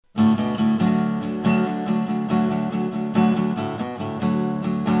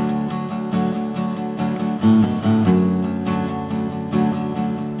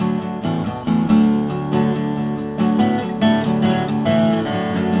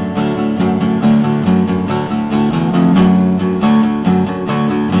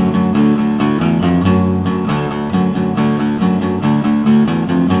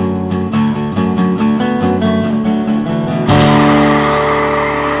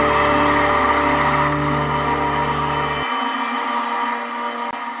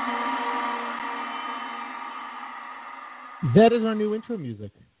That is our new intro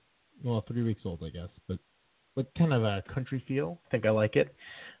music. Well, 3 weeks old, I guess, but kind of a country feel. I think I like it.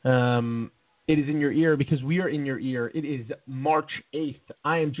 It is in your ear because we are in your ear. It is March 8th.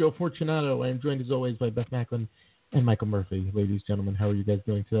 I am Joe Fortunato. I am joined, as always, by Beth Macklin and Michael Murphy. Ladies and gentlemen, how are you guys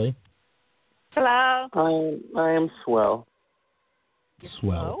doing today? Hello. I am swell.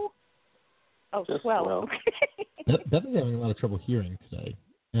 Swell. Oh, Just swell. swell. Okay. Beth is having a lot of trouble hearing today.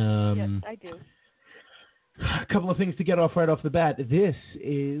 Yes, I do. A couple of things to get off right off the bat. This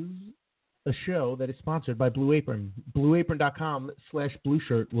is a show that is sponsored by Blue Apron.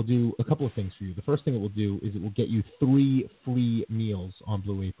 BlueApron.com/BlueShirt will do a couple of things for you. The first thing it will do is it will get you 3 free meals on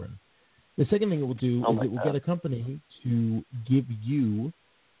Blue Apron. The second thing it will do is it will get a company to give you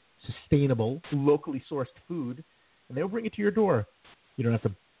sustainable, locally sourced food, and they'll bring it to your door. You don't have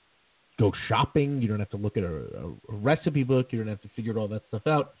to go shopping. You don't have to look at a recipe book. You don't have to figure all that stuff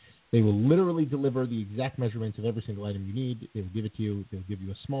out. They will literally deliver the exact measurements of every single item you need. They will give it to you. They will give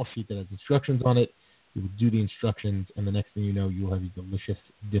you a small sheet that has instructions on it. You will do the instructions, and the next thing you know, you will have a delicious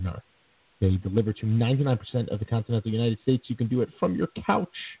dinner. They deliver to 99% of the continental United States. You can do it from your couch,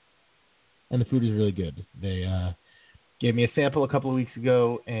 and the food is really good. They gave me a sample a couple of weeks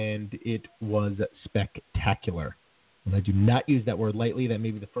ago, and it was spectacular. And I do not use that word lightly. That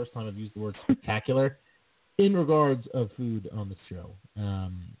may be the first time I've used the word spectacular in regards of food on the show.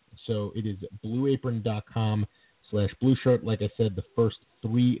 So it is BlueApron.com/BlueShirt. Like I said, the first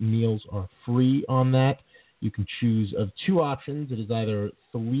 3 meals are free on that. You can choose of 2 options. It is either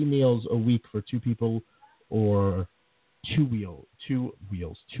 3 meals a week for 2 people or 2 meals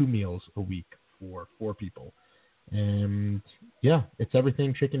a week for 4 people. And yeah, it's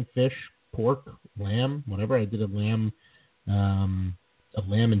everything: chicken, fish, pork, lamb, whatever. I did a lamb and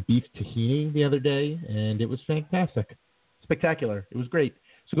beef tahini the other day, and it was fantastic. Spectacular. It was great.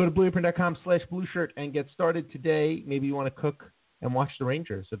 So go to BlueApron.com/BlueShirt and get started today. Maybe you want to cook and watch the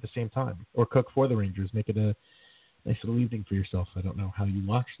Rangers at the same time, or cook for the Rangers. Make it a nice little evening for yourself. I don't know how you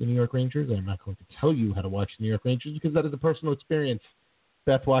watch the New York Rangers. I'm not going to tell you how to watch the New York Rangers because that is a personal experience.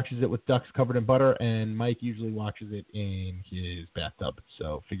 Beth watches it with ducks covered in butter, and Mike usually watches it in his bathtub.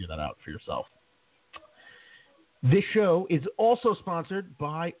 So figure that out for yourself. This show is also sponsored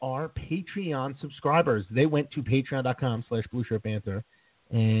by our Patreon subscribers. They went to patreon.com/BlueShirtBanter,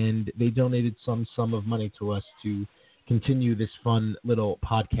 and they donated some sum of money to us to continue this fun little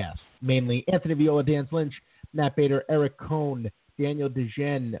podcast. Mainly Anthony Viola, Dan Lynch, Matt Bader, Eric Cohn, Daniel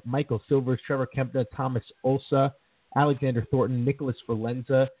DeGen, Michael Silvers, Trevor Kempner, Thomas Olsa, Alexander Thornton, Nicholas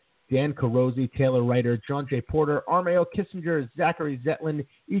Valenza, Dan Carosi, Taylor Ryder, John J. Porter, Armael Kissinger, Zachary Zetlin,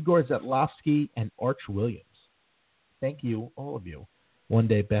 Igor Zetlovsky, and Arch Williams. Thank you, all of you. One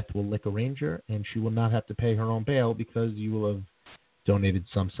day Beth will lick a Ranger, and she will not have to pay her own bail because you will have donated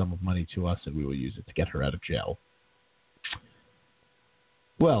some sum of money to us, and we will use it to get her out of jail.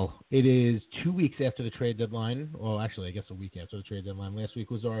 Well, it is 2 weeks after the trade deadline. Well, actually, I guess a week after the trade deadline. Last week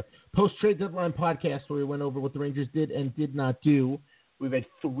was our post-trade deadline podcast where we went over what the Rangers did and did not do. We've had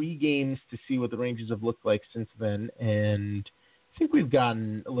 3 games to see what the Rangers have looked like since then, and I think we've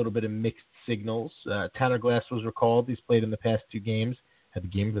gotten a little bit of mixed signals. Tanner Glass was recalled. He's played in the past 2 games. Had the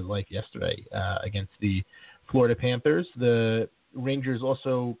game of his life yesterday against the Florida Panthers. The Rangers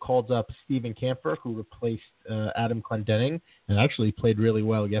also called up Steven Kampfer, who replaced Adam Clendening, and actually played really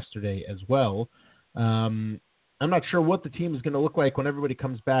well yesterday as well. I'm not sure what the team is going to look like when everybody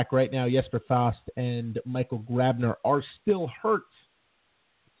comes back. Right now, Jesper Fast and Michael Grabner are still hurt.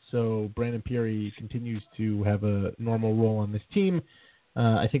 So Brandon Peary continues to have a normal role on this team.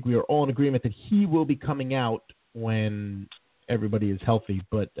 I think we are all in agreement that he will be coming out when everybody is healthy.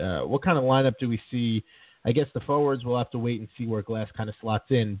 But what kind of lineup do we see? I guess the forwards, we'll have to wait and see where Glass kind of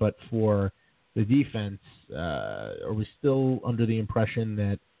slots in. But for the defense, are we still under the impression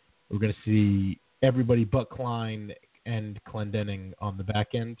that we're going to see everybody but Klein and Clendening on the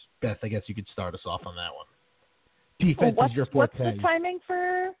back end? Beth, I guess you could start us off on that one. Defense is your forte.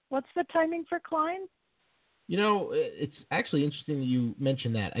 What's the timing for Klein? You know, it's actually interesting that you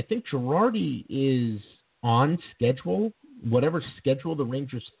mentioned that. I think Girardi is on schedule. Whatever schedule the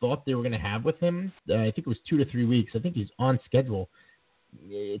Rangers thought they were going to have with him, I think it was 2 to 3 weeks. I think he's on schedule.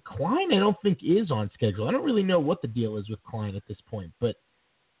 Klein, I don't think is on schedule. I don't really know what the deal is with Klein at this point, but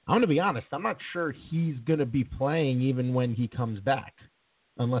I'm going to be honest. I'm not sure he's going to be playing even when he comes back,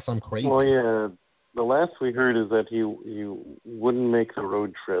 unless I'm crazy. Well, yeah. The last we heard is that he wouldn't make the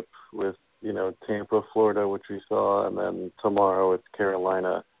road trip with, Tampa, Florida, which we saw, and then tomorrow it's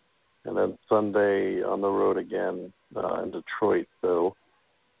Carolina, and then Sunday on the road again in Detroit. So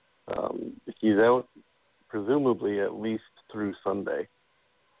he's out presumably at least through Sunday.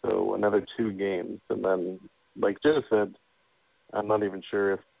 So another 2 games. And then, like Joe said, I'm not even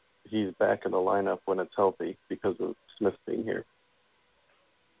sure if he's back in the lineup when it's healthy because of Smith being here.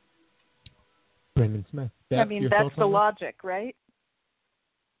 Brendan Smith. Beth, I mean, your that's thoughts the on that? logic, right?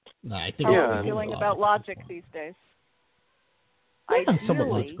 No, I think How Yeah, are I we mean, feeling about logic these days? Yeah, somewhat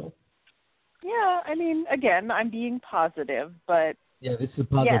Ideally, logical. yeah, I mean, again, I'm being positive, but Yeah, this is a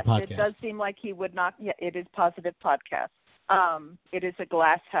positive yes, podcast. it does seem like he would not. Yeah, it is positive podcast. It is a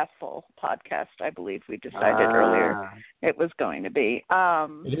glass half full podcast. I believe we decided earlier it was going to be.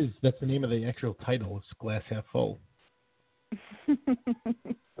 It is. That's the name of the actual title. It's Glass Half Full.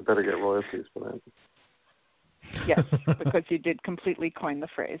 I better get royalties for that. Yes, because you did completely coin the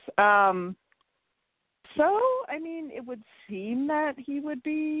phrase. So, I mean, it would seem that he would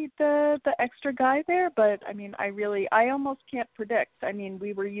be the extra guy there, but, I mean, I almost can't predict. I mean,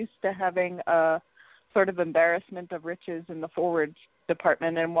 we were used to having a sort of embarrassment of riches in the forward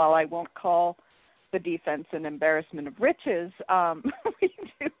department, and while I won't call the defense an embarrassment of riches, we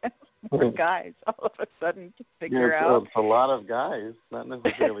do have more guys all of a sudden to figure out. It's a lot of guys, not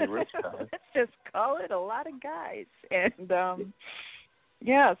necessarily rich guys. Let's just call it a lot of guys. And,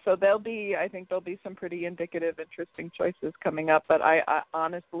 yeah, so I think there'll be some pretty indicative, interesting choices coming up. But I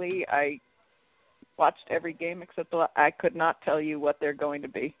honestly, I watched every game except I could not tell you what they're going to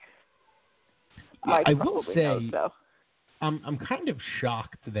be. I will say, knows, though. I'm kind of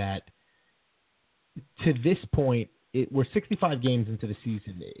shocked that to this point, we're 65 games into the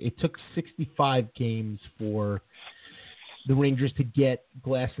season. It took 65 games for the Rangers to get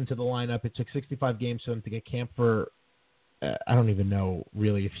Glass into the lineup. It took 65 games for them to get Kampfer. I don't even know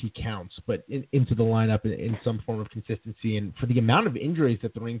really if he counts, but into the lineup in some form of consistency. And for the amount of injuries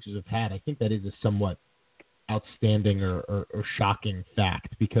that the Rangers have had, I think that is a somewhat outstanding or shocking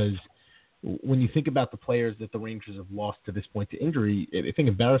fact, because when you think about the players that the Rangers have lost to this point to injury, I think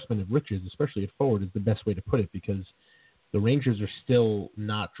embarrassment of riches, especially at forward, is the best way to put it, because the Rangers are still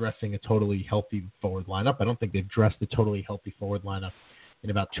not dressing a totally healthy forward lineup. I don't think they've dressed a totally healthy forward lineup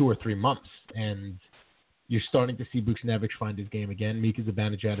in about 2 or 3 months. And you're starting to see Buchnevich find his game again. Mika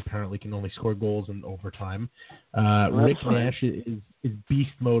Zibanejad apparently can only score goals in overtime. Rick Nash is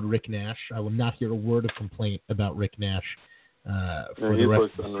beast mode Rick Nash. I will not hear a word of complaint about Rick Nash for the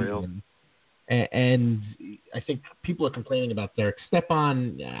rest of the season. And I think people are complaining about Derek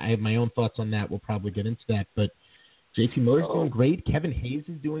Stepan. I have my own thoughts on that. We'll probably get into that. But JT Miller's doing great. Kevin Hayes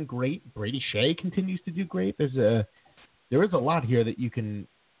is doing great. Brady Shea continues to do great. There is a lot here that you can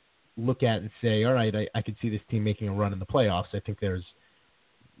look at and say, all right, I could see this team making a run in the playoffs. I think there's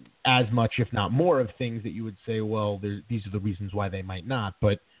as much, if not more, of things that you would say, well, these are the reasons why they might not.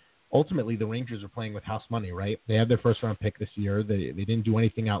 But ultimately, the Rangers are playing with house money, right? They had their first-round pick this year. They didn't do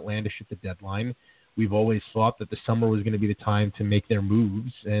anything outlandish at the deadline. We've always thought that the summer was going to be the time to make their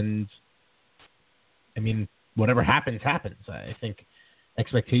moves. And, I mean, whatever happens, happens. I think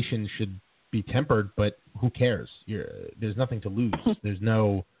expectations should be tempered, but who cares? There's nothing to lose. There's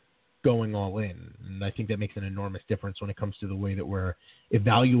no going all in. And I think that makes an enormous difference when it comes to the way that we're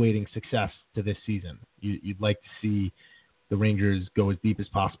evaluating success to this season. You'd like to see the Rangers go as deep as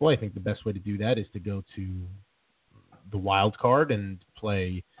possible. I think the best way to do that is to go to the wild card and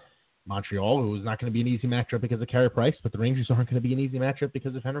play Montreal, who is not going to be an easy matchup because of Carey Price, but the Rangers aren't going to be an easy matchup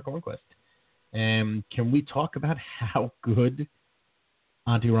because of Henrik Lundqvist. And can we talk about how good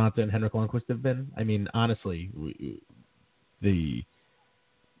Antti Raanta and Henrik Lundqvist have been? I mean, honestly,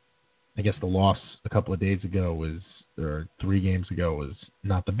 I guess the loss a couple of days ago or 3 games ago was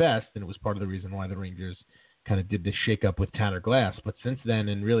not the best, and it was part of the reason why the Rangers kind of did this shakeup with Tanner Glass. But since then,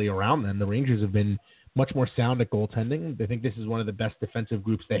 and really around then, the Rangers have been much more sound at goaltending. I think this is one of the best defensive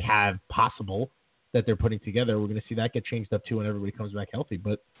groups they have possible that they're putting together. We're going to see that get changed up too when everybody comes back healthy.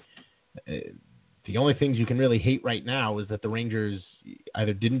 But the only things you can really hate right now is that the Rangers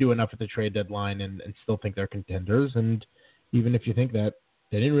either didn't do enough at the trade deadline and still think they're contenders. And even if you think that,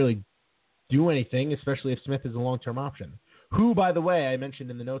 they didn't really do anything, especially if Smith is a long-term option. Who, by the way, I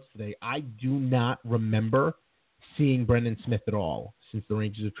mentioned in the notes today, I do not remember seeing Brendan Smith at all since the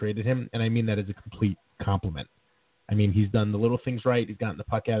Rangers have traded him, and I mean that as a complete compliment. I mean, he's done the little things right. He's gotten the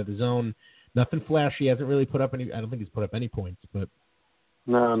puck out of the zone. Nothing flashy. He hasn't really put up any – I don't think he's put up any points, but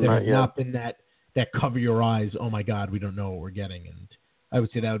no, there has not yet. not been that cover your eyes, oh, my God, we don't know what we're getting. And I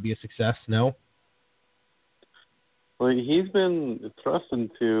would say that would be a success. No? Well, he's been thrust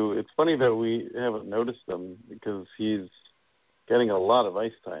into – it's funny that we haven't noticed him because he's getting a lot of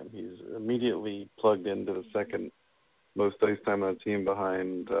ice time. He's immediately plugged into the second most ice time on the team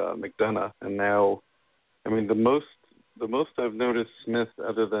behind McDonough. And now, I mean, the most I've noticed Smith,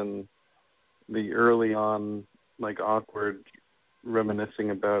 other than the early on, like, awkward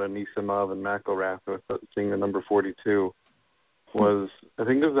reminiscing about Anisimov and McElrath with seeing the number 42, was, I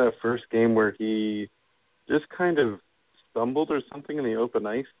think it was that first game where he just kind of stumbled or something in the open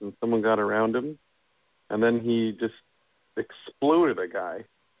ice and someone got around him, and then he just exploded a guy.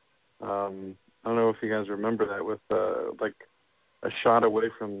 I don't know if you guys remember that, with like a shot away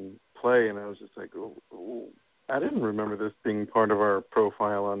from play, and I was just like, oh, I didn't remember this being part of our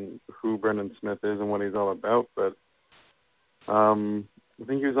profile on who Brendan Smith is and what he's all about, but I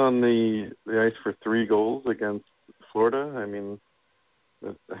think he was on the ice for 3 goals against Florida. I mean,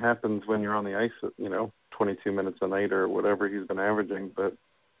 it happens when you're on the ice, 22 minutes a night or whatever he's been averaging. But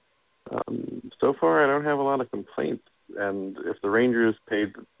so far, I don't have a lot of complaints. And if the Rangers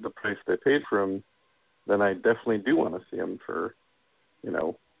paid the price they paid for him, then I definitely do want to see him for,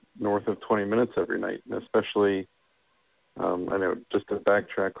 north of 20 minutes every night. And especially, I know, just to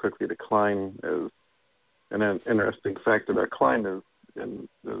backtrack quickly to Klein, is an interesting fact about Klein is in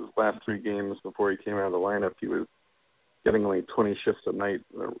his last 3 games before he came out of the lineup, he was getting only 20 shifts a night,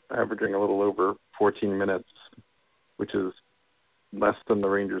 averaging a little over 14 minutes, which is less than the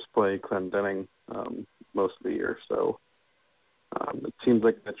Rangers play Clendening most of the year. So it seems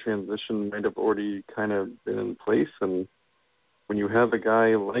like that transition might have already kind of been in place. And when you have a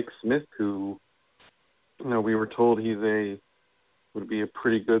guy like Smith, who, we were told would be a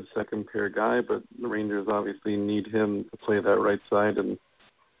pretty good second pair guy, but the Rangers obviously need him to play that right side and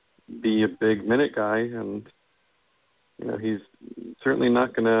be a big minute guy. And, he's certainly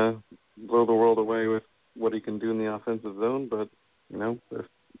not going to blow the world away with what he can do in the offensive zone, but, if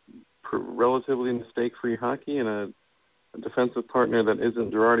relatively mistake-free hockey and a defensive partner that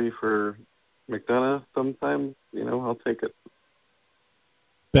isn't Girardi for McDonough sometime, I'll take it.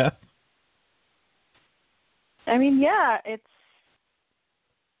 Beth? I mean, yeah,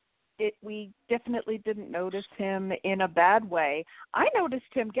 we definitely didn't notice him in a bad way. I noticed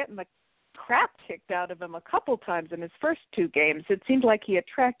him getting the crap kicked out of him a couple times in his first 2 games. It seemed like he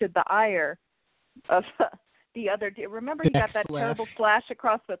attracted the ire of the other team. Remember, he got that terrible slash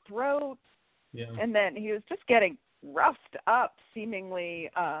across the throat, and then he was just getting roughed up, seemingly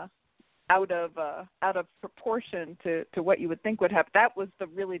out of proportion to what you would think would happen. That was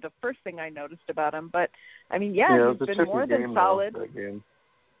really the first thing I noticed about him. But I mean, he's been more than solid.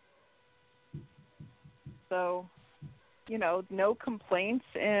 So, no complaints,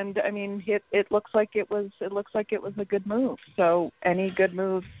 and I mean, it looks like it was a good move. So, any good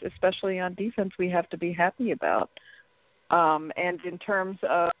moves, especially on defense, we have to be happy about. And in terms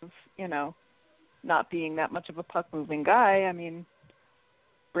of, not being that much of a puck moving guy, I mean,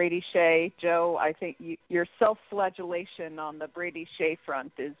 Brady Shea, Joe, I think your self-flagellation on the Brady Shea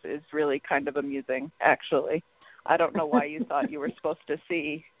front is really kind of amusing, actually. I don't know why you thought you were supposed to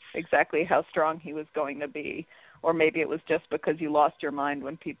see exactly how strong he was going to be, or maybe it was just because you lost your mind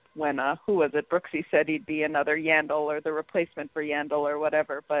when who was it, Brooksy said he'd be another Yandel or the replacement for Yandel or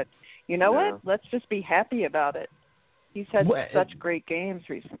whatever. But you know what? Let's just be happy about it. He's had such great games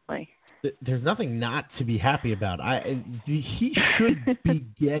recently. There's nothing not to be happy about. He should be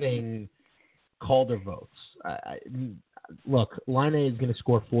getting Calder votes. Look, Laine is going to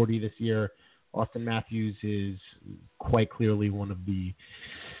score 40 this year. Austin Matthews is quite clearly one of the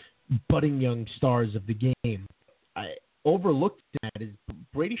budding young stars of the game. I overlooked that is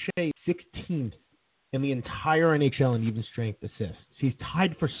Brady Shea 16th in the entire NHL in even strength assists. He's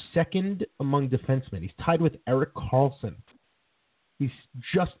tied for second among defensemen. He's tied with Erik Karlsson. He's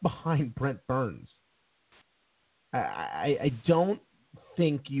just behind Brent Burns. I don't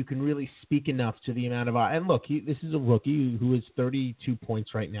think you can really speak enough to the amount of... And look, this is a rookie who is 32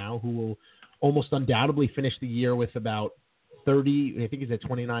 points right now, who will almost undoubtedly finish the year with about 30, I think he's at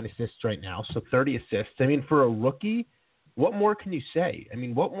 29 assists right now, so 30 assists. I mean, for a rookie, what more can you say? I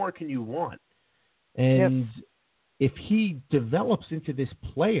mean, what more can you want? And if he develops into this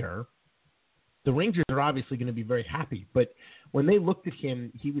player, the Rangers are obviously going to be very happy. But when they looked at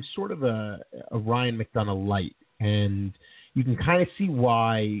him, he was sort of a Ryan McDonough light. And you can kind of see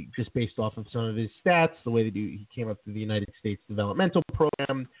why, just based off of some of his stats, the way that he came up through the United States developmental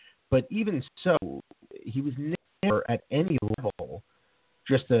program. But even so, he was never at any level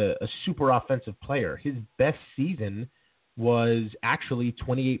just a super offensive player. His best season was actually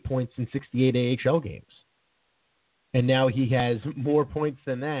 28 points in 68 AHL games. And now he has more points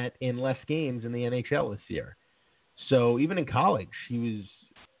than that in less games in the NHL this year. So even in college, he was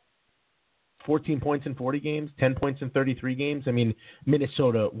 14 points in 40 games, 10 points in 33 games. I mean,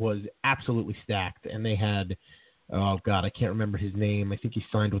 Minnesota was absolutely stacked, and they had, oh, God, I can't remember his name. I think he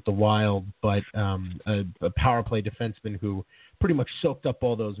signed with the Wild, but a power play defenseman who pretty much soaked up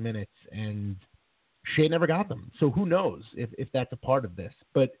all those minutes, and Shea never got them. So who knows if that's a part of this.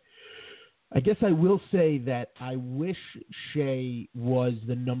 But I guess I will say that I wish Shea was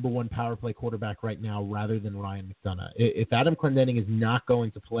the number one power play quarterback right now rather than Ryan McDonough. If Adam Clendenning is not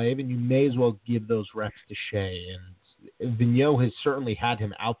going to play, then you may as well give those reps to Shea. And Vigneault has certainly had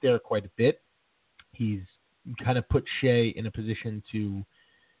him out there quite a bit. He's kind of put Shea in a position to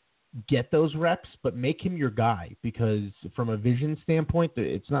get those reps, but make him your guy, because from a vision standpoint,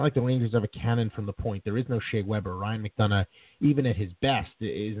 it's not like the Rangers have a cannon from the point. There is no Shea Weber. Ryan McDonough, even at his best,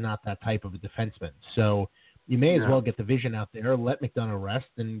 is not that type of a defenseman. So you may as well get the vision out there, let McDonough rest,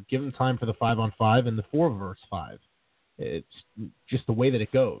 and give him time for the 5-on-5 and the 4-versus-5. It's just the way that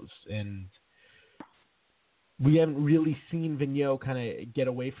it goes. And we haven't really seen Vigneault kind of get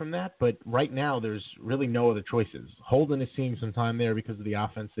away from that, but right now there's really no other choices. Holden is seeing some time there because of the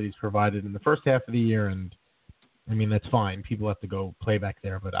offense that he's provided in the first half of the year, and I mean, that's fine. People have to go play back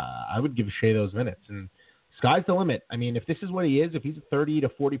there, but I would give Shea those minutes, and sky's the limit. I mean, if this is what he is, if he's a 30 to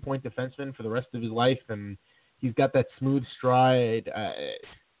 40-point defenseman for the rest of his life, and he's got that smooth stride,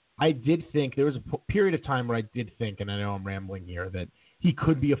 I did think there was a period of time where I did think, and I know I'm rambling here, that he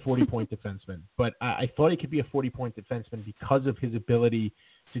could be a 40-point defenseman, but I thought he could be a 40-point defenseman because of his ability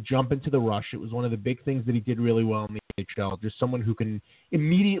to jump into the rush. It was one of the big things that he did really well in the AHL, just someone who can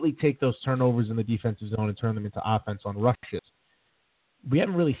immediately take those turnovers in the defensive zone and turn them into offense on rushes. We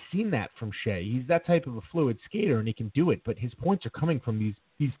haven't really seen that from Shea. He's that type of a fluid skater, and he can do it, but his points are coming from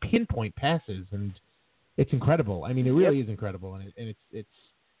these pinpoint passes, and it's incredible. I mean, it really is incredible, and it's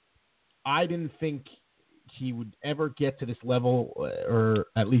I didn't think he would ever get to this level, or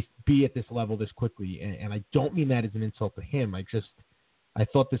at least be at this level this quickly. And I don't mean that as an insult to him. I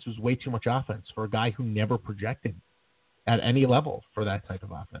thought this was way too much offense for a guy who never projected at any level for that type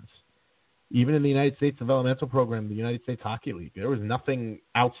of offense. Even in the United States developmental program, the United States Hockey League, there was nothing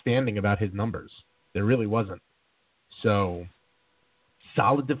outstanding about his numbers. There really wasn't. So,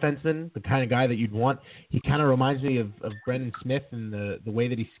 solid defenseman, the kind of guy that you'd want. He kind of reminds me of Brendan Smith in the way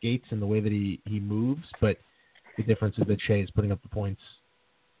that he skates and the way that he moves, but the difference is that Shea is putting up the points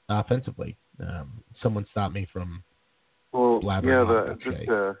offensively. Someone stopped me from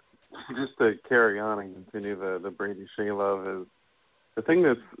blabbering. Just to carry on and continue the Brady Shea love, is the thing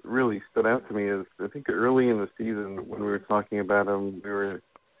that's really stood out to me is I think early in the season when we were talking about him, it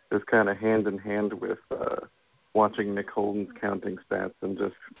was kind of hand in hand with watching Nick Holden's counting stats and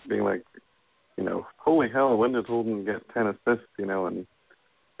just being like, holy hell, when did Holden get 10 assists, and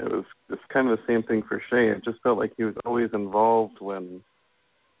it's kind of the same thing for Shea. It just felt like he was always involved when,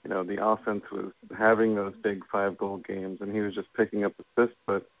 the offense was having those big 5-goal games and he was just picking up assists.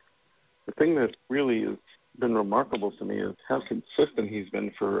 But the thing that really has been remarkable to me is how consistent he's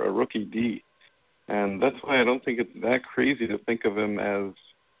been for a rookie D. And that's why I don't think it's that crazy to think of him as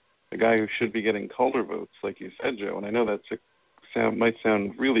a guy who should be getting Calder votes, like you said, Joe. And I know might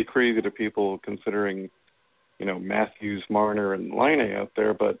sound really crazy to people considering, Matthews, Marner, and Laine out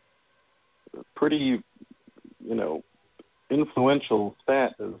there, but pretty, influential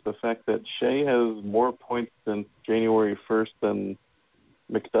stat is the fact that Shea has more points since January 1st than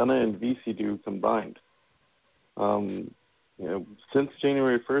McDonough and VC do combined. Since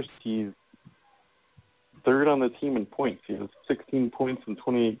January 1st, he's third on the team in points. He has 16 points in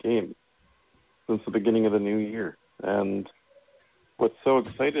 28 games since the beginning of the new year. And what's so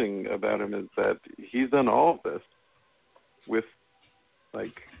exciting about him is that he's done all of this with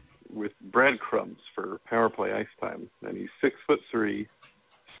breadcrumbs for power play ice time. And he's 6'3",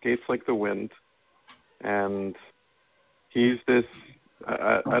 skates like the wind, and he's this.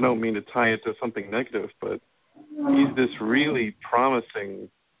 I don't mean to tie it to something negative, but he's this really promising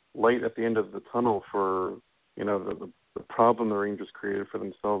light at the end of the tunnel for, the problem the Rangers created for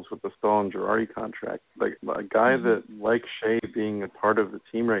themselves with the Stahl and Girardi contract. Like a guy that, like Shea, being a part of the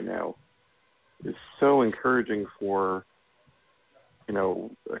team right now is so encouraging for,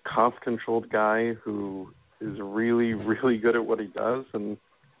 a cost-controlled guy who is really, really good at what he does. And,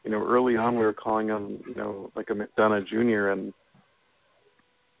 early on we were calling him, like a McDonough Jr., and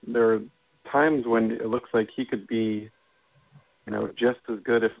there are times when it looks like he could be, just as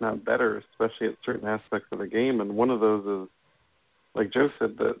good, if not better, especially at certain aspects of the game. And one of those is, like Joe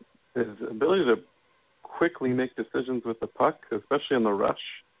said, that his ability to quickly make decisions with the puck, especially in the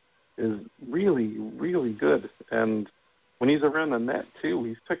rush, is really, really good. And when he's around the net, too,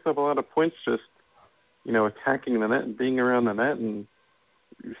 he's picked up a lot of points just, attacking the net and being around the net. And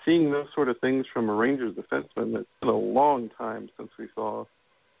seeing those sort of things from a Rangers defenseman, it's been a long time since we saw,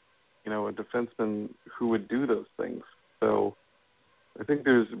 a defenseman who would do those things. So I think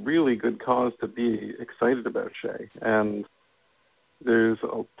there's really good cause to be excited about Shea. And there's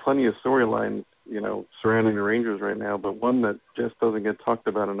plenty of storylines, surrounding the Rangers right now, but one that just doesn't get talked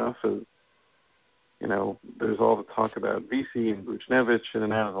about enough is there's all the talk about VC and Buchnevich in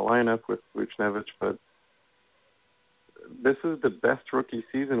and out of the lineup with Buchnevich, but this is the best rookie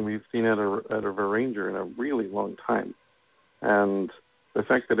season we've seen out of a Ranger in a really long time. And the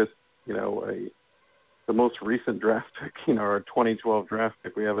fact that it's, the most recent draft pick, our 2012 draft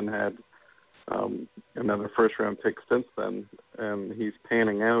pick, we haven't had another first-round pick since then, and he's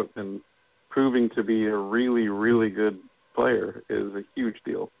panning out and proving to be a really, really good player is a huge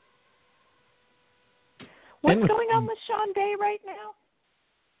deal. What's going on with Sean Day right now?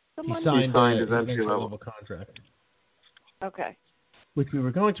 He signed his entry-level contract. Okay. Which we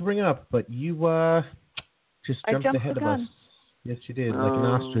were going to bring up, but you just jumped ahead of us. Yes, you did, like an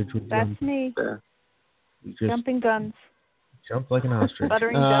ostrich. That's me. Yeah. Jumping guns. Jumped like an ostrich.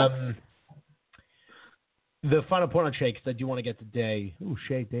 Buttering ducks. The final point on Shea, because I do want to get to Day. Ooh,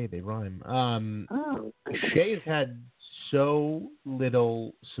 Shea, Day, they rhyme. Shea has had so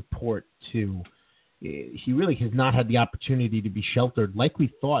little support, too. He really has not had the opportunity to be sheltered like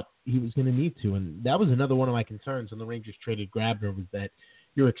we thought he was going to need to. And that was another one of my concerns when the Rangers traded Grabner, was that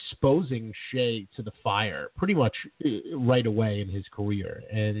you're exposing Shea to the fire pretty much right away in his career.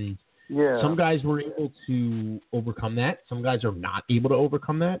 And some guys were able to overcome that. Some guys are not able to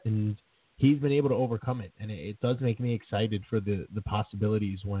overcome that. And he's been able to overcome it. And it does make me excited for the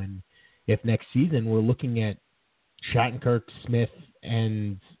possibilities when, if next season we're looking at Shattenkirk, Smith,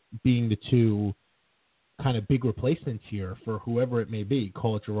 and being the two kind of big replacements here for whoever it may be,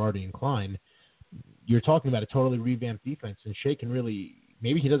 call it Girardi and Klein, you're talking about a totally revamped defense, and Shea can really,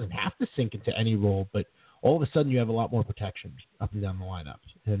 maybe he doesn't have to sink into any role, but all of a sudden you have a lot more protection up and down the lineup.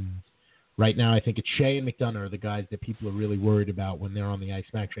 And right now I think it's Shea and McDonough are the guys that people are really worried about when they're on the ice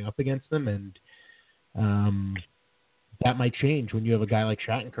matching up against them, and that might change when you have a guy like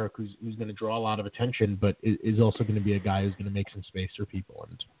Shattenkirk who's going to draw a lot of attention, but is also going to be a guy who's going to make some space for people.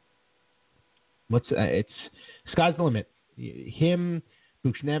 And it's sky's the limit. Him,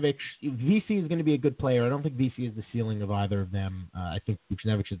 Buchnevich, VC is going to be a good player. I don't think VC is the ceiling of either of them. I think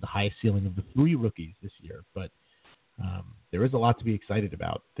Buchnevich is the highest ceiling of the three rookies this year. But there is a lot to be excited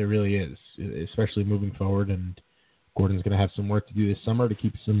about. There really is, especially moving forward. And Gordon's going to have some work to do this summer to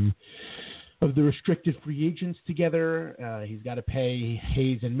keep some of the restricted free agents together. He's got to pay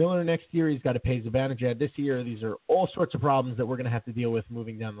Hayes and Miller next year. He's got to pay Zibanejad this year. These are all sorts of problems that we're going to have to deal with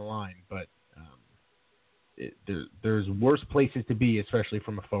moving down the line. But there's worse places to be, especially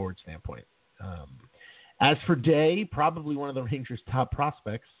from a forward standpoint. As for Day, probably one of the Rangers' top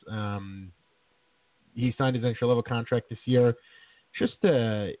prospects. He signed his entry-level contract this year. He's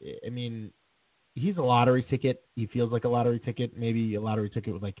a lottery ticket. He feels like a lottery ticket, maybe a lottery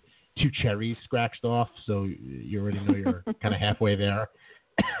ticket with like 2 cherries scratched off, so you already know you're kind of halfway there.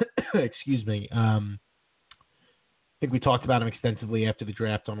 Excuse me. I think we talked about him extensively after the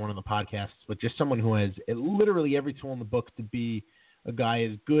draft on one of the podcasts, but just someone who has literally every tool in the book to be a guy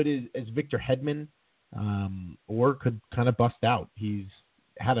as good as Victor Hedman, or could kind of bust out. He's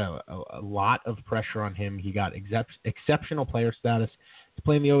had a lot of pressure on him. He got exceptional player status to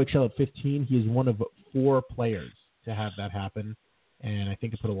play in the OHL at 15. He is one of 4 players to have that happen, and I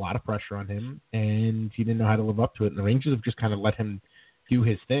think it put a lot of pressure on him, and he didn't know how to live up to it. And the Rangers have just kind of let him do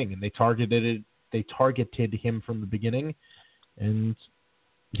his thing, and they targeted him from the beginning, and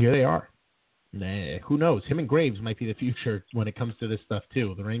here they are. Who knows? Him and Graves might be the future when it comes to this stuff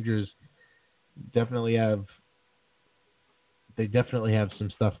too. The Rangers definitely have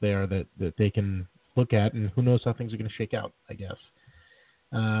some stuff there that they can look at, and who knows how things are going to shake out, I guess.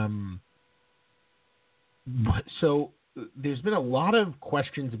 So there's been a lot of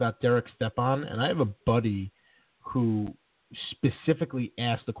questions about Derek Stepan, and I have a buddy who specifically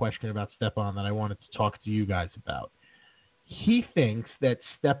asked the question about Stepan that I wanted to talk to you guys about. He thinks that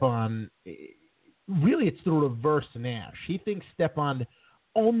Stepan, really it's the reverse Nash. He thinks Stepan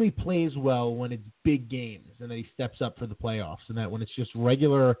only plays well when it's big games and that he steps up for the playoffs, and that when it's just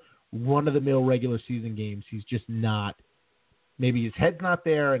regular, run-of-the-mill regular season games, he's just not, maybe his head's not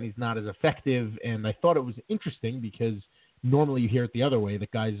there and he's not as effective. And I thought it was interesting because normally you hear it the other way,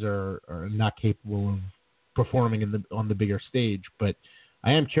 that guys are not capable of performing on the bigger stage. But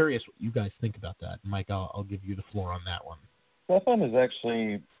I am curious what you guys think about that. Mike, I'll give you the floor on that one. Stepan is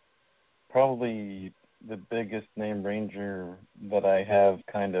actually probably the biggest name Ranger that I have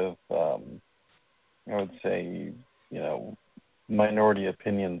kind of, I would say, minority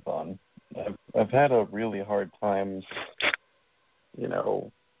opinions on. I've had a really hard time,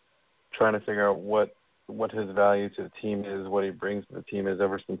 trying to figure out what his value to the team is, what he brings to the team is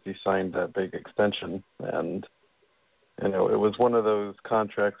ever since he signed that big extension. And, it was one of those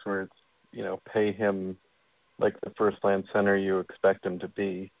contracts where it's, pay him like the first line center you expect him to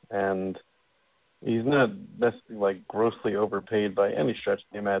be. And he's not necessarily like grossly overpaid by any stretch of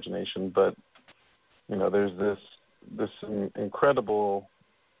the imagination, but there's this incredible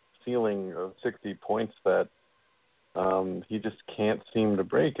ceiling of 60 points that he just can't seem to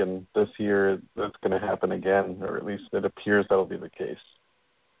break, and this year that's going to happen again, or at least it appears that'll be the case.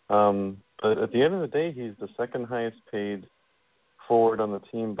 But at the end of the day, he's the second highest paid forward on the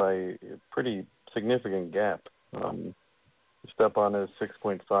team by a pretty significant gap. Stepan is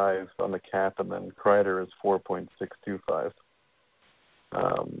 6.5 on the cap, and then Kreider is 4.625.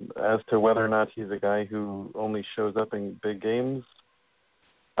 As to whether or not he's a guy who only shows up in big games,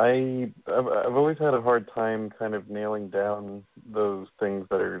 I've always had a hard time kind of nailing down those things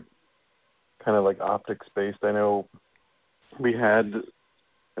that are kind of like optics based. I know we had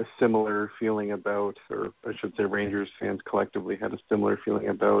a similar feeling about, or I should say Rangers fans collectively had a similar feeling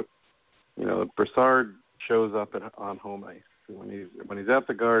about, Brassard shows up on home ice. When he's at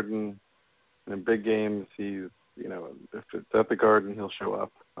the Garden and in big games, he's, if it's at the Garden, he'll show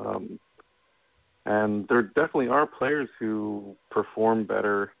up. And there definitely are players who perform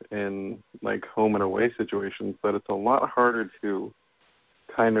better in like home and away situations, but it's a lot harder to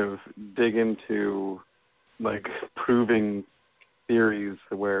kind of dig into like proving theories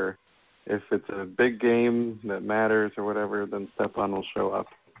where if it's a big game that matters or whatever, then Stepan will show up.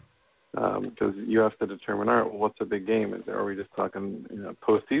 Because you have to determine, all right, well, what's a big game? Are we just talking,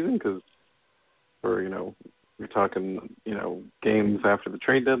 postseason? Or you're talking, games after the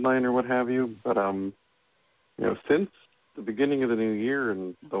trade deadline or what have you. But, since the beginning of the new year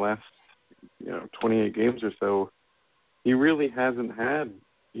and the last, 28 games or so, he really hasn't had,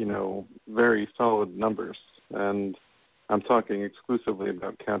 very solid numbers. And I'm talking exclusively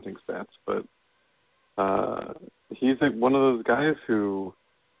about counting stats. But he's like one of those guys who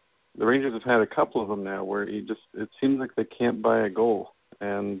the Rangers have had a couple of them now where it seems like they can't buy a goal.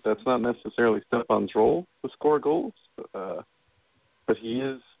 And that's not necessarily Stepan's role to score goals, but he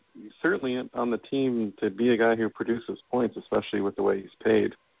is certainly on the team to be a guy who produces points, especially with the way he's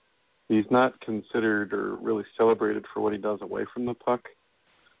paid. He's not considered or really celebrated for what he does away from the puck.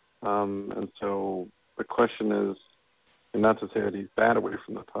 And so the question is, and not to say that he's bad away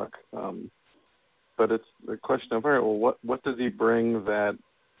from the puck, but it's the question of, all right, well, what does he bring that,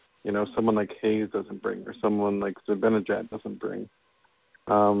 someone like Hayes doesn't bring, or someone like Zibanejad doesn't bring?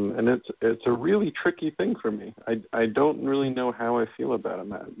 And it's a really tricky thing for me. I don't really know how I feel about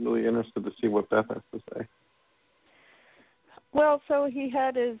him. I'm really interested to see what Beth has to say. Well, so he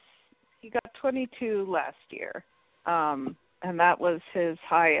got 22 last year, and that was his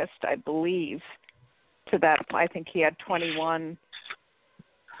highest, I believe. To that, I think he had 21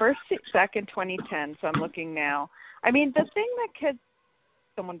 back in 2010. So I'm looking now. I mean, the thing that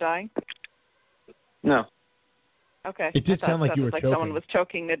someone dying? No. Okay. It did sound like you were like choking. Someone was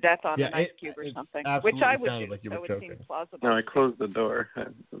choking to death on an ice cube or something, which I would do. Like you that were would choking. seem plausible. No, I closed the door.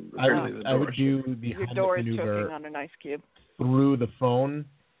 I would do the Your helmet door is maneuver choking on an ice cube through the phone,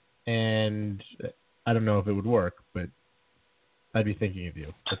 and I don't know if it would work, but I'd be thinking of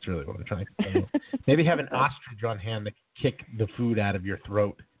you. That's really what I'm trying to say. Maybe have an ostrich on hand to kick the food out of your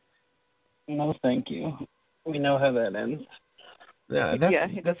throat. No, thank you. We know how that ends. Yeah,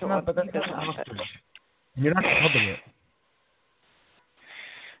 he doesn't want an ostrich. You're not clubbing it.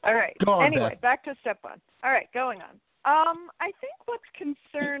 All right. Go on, anyway, Beth. back to Stepan. All right, going on. I think what's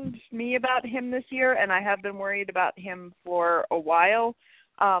concerned me about him this year, and I have been worried about him for a while,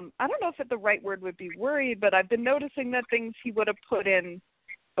 I don't know if the right word would be worried, but I've been noticing that things he would have put in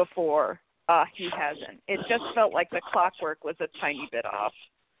before he hasn't. It just felt like the clockwork was a tiny bit off.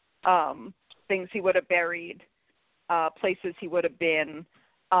 Things he would have buried, places he would have been,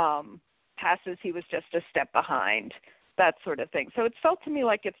 passes he was just a step behind, that sort of thing. So it's felt to me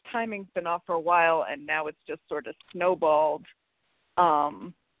like its timing's been off for a while, and now it's just sort of snowballed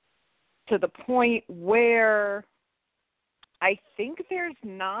to the point where I think there's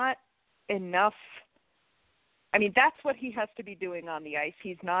not enough. I mean, that's what he has to be doing on the ice.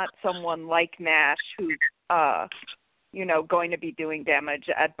 He's not someone like Nash who's, going to be doing damage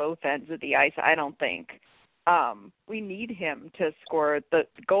at both ends of the ice, I don't think. We need him to score the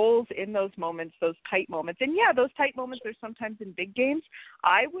goals in those moments, those tight moments. And, yeah, those tight moments are sometimes in big games.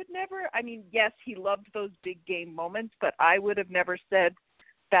 Yes, he loved those big game moments, but I would have never said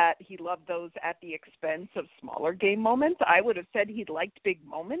that he loved those at the expense of smaller game moments. I would have said he liked big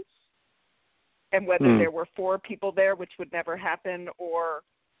moments, and whether there were four people there, which would never happen, or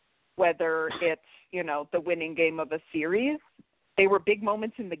whether it's, the winning game of a series. They were big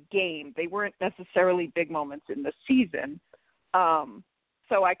moments in the game. They weren't necessarily big moments in the season.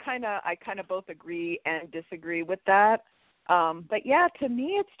 So I kind of both agree and disagree with that. But yeah, to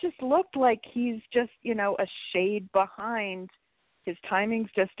me, it's just looked like he's just, a shade behind. His timing's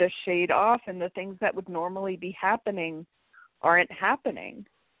just a shade off, and the things that would normally be happening aren't happening.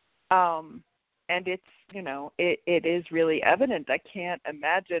 And it's, it is really evident. I can't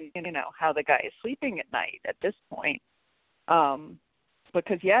imagine, how the guy is sleeping at night at this point.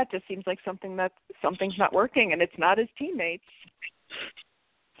 Because, it just seems like something's not working, and it's not his teammates.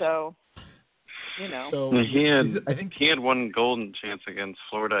 So, So he had one golden chance against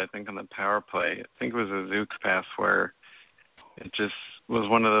Florida, I think, on the power play. I think it was a Zook pass where it just was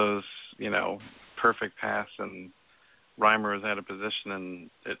one of those, perfect pass, and Reimer was out of position, and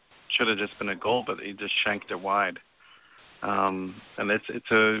it should have just been a goal, but he just shanked it wide. And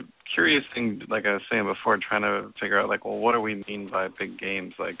it's a curious thing, like I was saying before, trying to figure out, what do we mean by big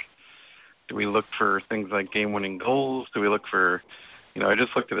games? Do we look for things like game-winning goals? Do we look for, I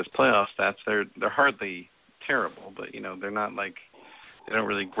just looked at his playoff stats. They're hardly terrible, but, they're not they don't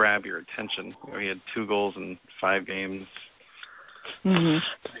really grab your attention. He had 2 goals in 5 games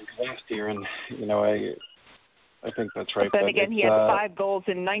last year, and, I think that's right. But then again, he had 5 goals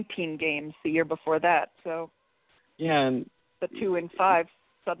in 19 games the year before that. So yeah, and the 2 in 5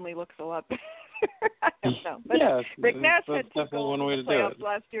 suddenly looks a lot better. I don't know. But Rick Nash had 2 goals in the playoffs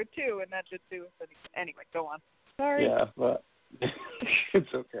last year too, and that did too. Anyway, go on. Sorry. Yeah, but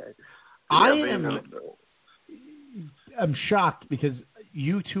it's okay. I'm shocked because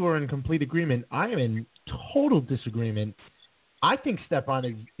you two are in complete agreement. I am in total disagreement. I think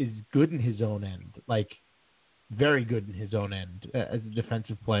Stepan is good in his own end, very good in his own end as a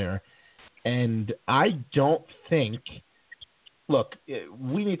defensive player. And I don't think – look,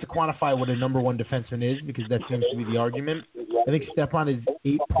 we need to quantify what a number one defenseman is because that seems to be the argument. I think Stepan is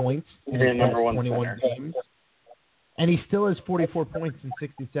 8 points in his past 21 games, and he still has 44 points in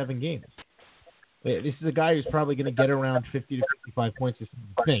 67 games. This is a guy who's probably going to get around 50 to 55 points,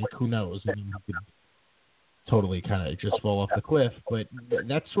 I think. Who knows? I mean, he could totally kind of just fall off the cliff, but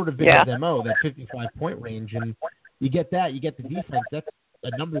that's sort of been his MO, that 55-point range, and you get that, you get the defense. That's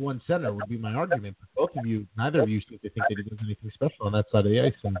a number one center would be my argument. But both of you, neither of you seem to think that he does anything special on that side of the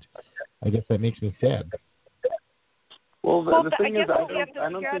ice, and I guess that makes me sad. Well, the thing is, I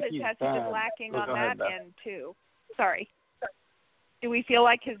don't think he's bad. Has been lacking on that end too. Sorry. Do we feel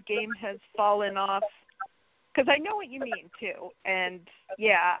like his game has fallen off? Because I know what you mean, too. And,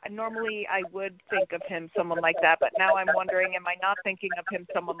 normally I would think of him someone like that, but now I'm wondering, am I not thinking of him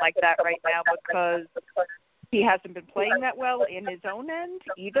someone like that right now because he hasn't been playing that well in his own end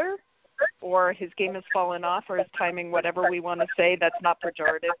either? Or his game has fallen off, or his timing, whatever we want to say, that's not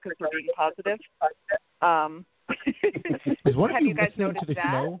pejorative because we're being positive. Is one of you guys listening to the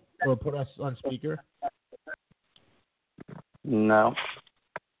that? show or put us on speaker? No.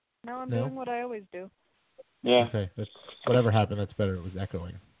 No, I'm doing what I always do. Yeah. Okay. Whatever happened, that's better. It was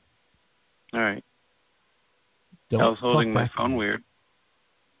echoing. All right. I was holding my phone weird.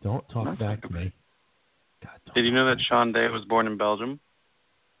 Don't talk back to me. God, did you know that Sean Day was born in Belgium?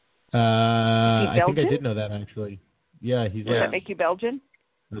 I think I did know that, actually. Yeah, he's Does that make you Belgian?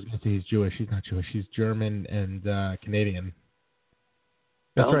 I was going to say he's Jewish. He's not Jewish. He's German and Canadian.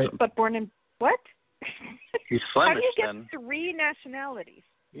 That's Belgium. right. But born in what? He's Flemish, How do you get then. 3 nationalities?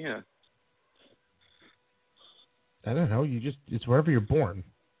 Yeah. I don't know. It's wherever you're born.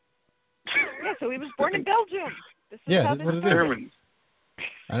 Yeah, so he was born in Belgium. This is Yeah, how this is what it is. German.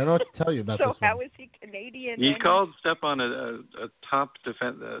 I don't know what to tell you about this So how one. is he Canadian? You called Stepan a top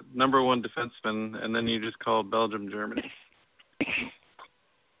number one defenseman, and then you just called Belgium Germany.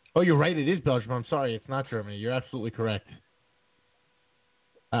 Oh, you're right. It is Belgium. I'm sorry. It's not Germany. You're absolutely correct.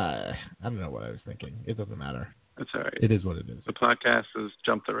 I don't know what I was thinking. It doesn't matter. That's all right. It is what it is. The podcast has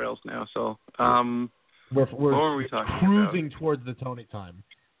jumped the rails now, so we're what were we talking cruising about? towards the Tony time.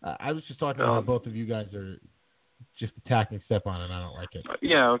 I was just talking about how both of you guys are just attacking Stepan, and I don't like it.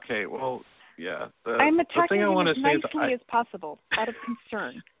 Yeah, okay. Well, yeah. I'm the attacking thing I him want as to say nicely is as possible, out of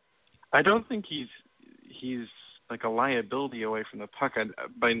concern. I don't think he's like a liability away from the puck.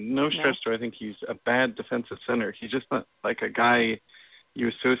 By no stretch do I think he's a bad defensive center. He's just not like a guy you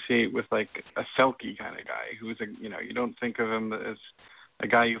associate with like a Selke kind of guy who's you don't think of him as a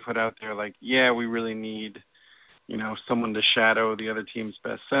guy you put out there like, yeah, we really need, someone to shadow the other team's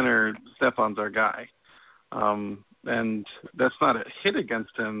best center. Stepan's our guy. And that's not a hit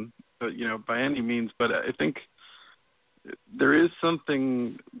against him, but, by any means. But I think there is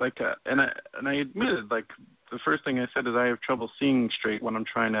something like and I admitted, like, the first thing I said is I have trouble seeing straight when I'm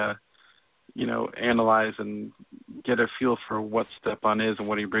trying to, analyze and get a feel for what Stepan is and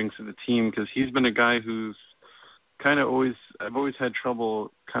what he brings to the team, because he's been a guy who's I've always had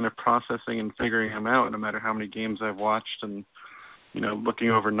trouble kind of processing and figuring him out, no matter how many games I've watched and, looking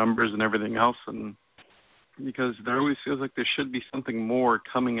over numbers and everything else. And because there always feels like there should be something more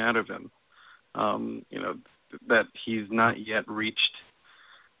coming out of him, that he's not yet reached,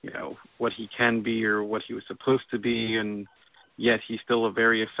 what he can be or what he was supposed to be. And yet he's still a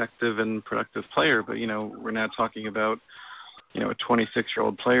very effective and productive player. But, we're now talking about, a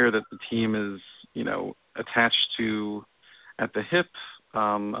 26-year-old player that the team is, attached to at the hip,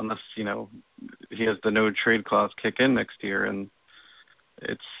 unless, he has the no trade clause kick in next year. And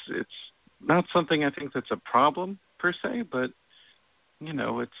it's not something I think that's a problem per se, but,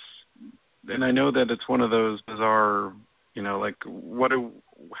 and I know that it's one of those bizarre,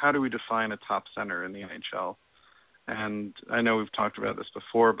 how do we define a top center in the NHL? And I know we've talked about this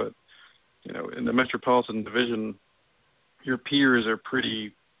before, but, in the Metropolitan Division, your peers are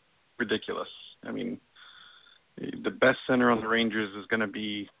pretty ridiculous. I mean, the best center on the Rangers is going to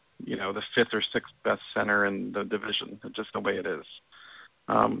be, the fifth or sixth best center in the division. It's just the way it is.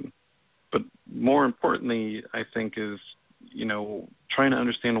 But more importantly, I think is, trying to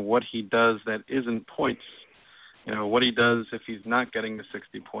understand what he does that isn't points. What he does if he's not getting the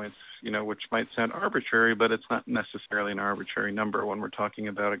 60 points, which might sound arbitrary, but it's not necessarily an arbitrary number when we're talking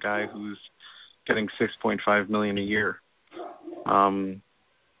about a guy who's getting $6.5 million a year.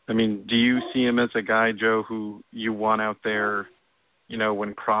 Do you see him as a guy, Joe, who you want out there,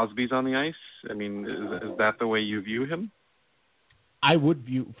 when Crosby's on the ice? I mean, is that the way you view him? I would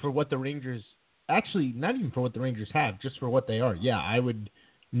view, for what the Rangers, actually, not even for what the Rangers have, just for what they are. Yeah, I would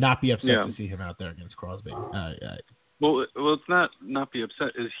not be upset to see him out there against Crosby. Well, it's not be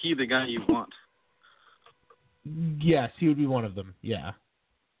upset. Is he the guy you want? Yes, he would be one of them, yeah.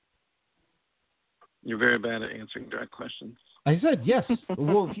 You're very bad at answering direct questions. I said yes.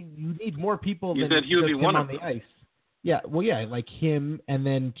 Well, you need more people you than said he would be one on of the them. ice. Yeah, well, yeah, like him and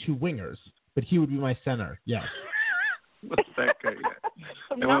then two wingers. But he would be my center, yes. What's that guy?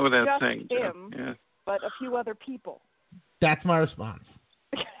 So I went without just saying, him, yeah. but a few other people. That's my response.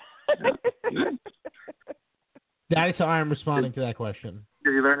 That is how I am responding to that question.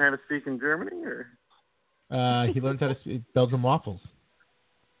 Did you learn how to speak in Germany, or? He learned how to speak Belgian waffles.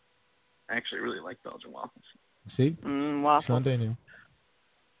 I actually really like Belgian waffles. See? Waffles. Sean Daniel.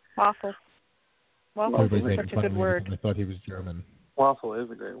 Waffles. Waffles is Everybody's such making a fun of good me word. because I thought he was German. Waffle is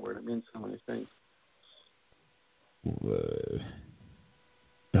a great word. It means so many things.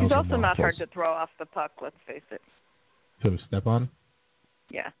 He's also not hard to throw off the puck, let's face it. Who, Stepan?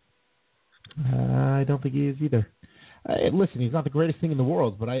 Yeah. I don't think he is either. Listen, he's not the greatest thing in the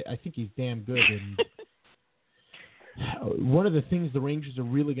world, but I think he's damn good. And one of the things the Rangers are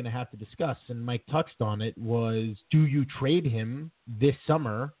really going to have to discuss, and Mike touched on it, was do you trade him this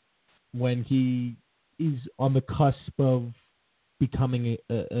summer when he is on the cusp of becoming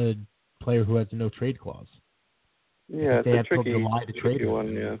a player who has a no-trade clause? Yeah, they it's have a tricky, till July to trade him.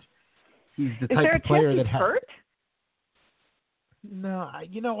 one, yeah. He's the Is type there of a player chance that he's hurt? No,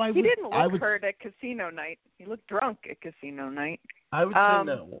 he didn't look hurt at casino night. He looked drunk at casino night. I would say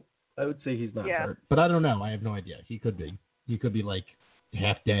no. I would say he's not Yeah. hurt, but I don't know. I have no idea. He could be. He could be like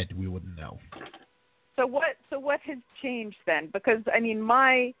half dead. We wouldn't know. So what has changed then? Because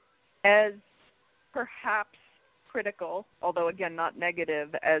as perhaps critical, although again not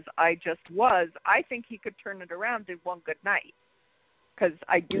negative, as I just was, I think he could turn it around in one good night. Because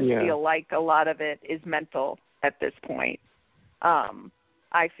I do feel like a lot of it is mental at this point.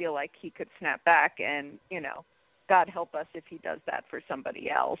 I feel like he could snap back, and God help us if he does that for somebody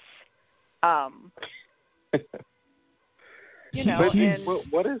else.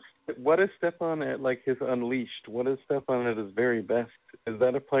 What is Stepan at, like, his unleashed? What is Stepan at his very best? Is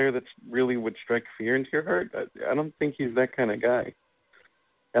that a player that really would strike fear into your heart? I don't think he's that kind of guy.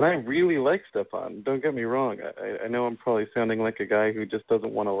 And I really like Stepan. Don't get me wrong. I know I'm probably sounding like a guy who just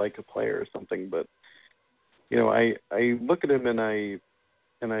doesn't want to like a player or something, but I look at him and I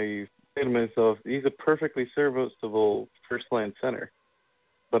say to myself, he's a perfectly serviceable first line center,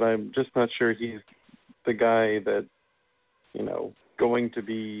 but I'm just not sure he's the guy that going to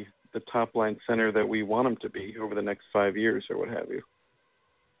be the top line center that we want him to be over the next 5 years or what have you.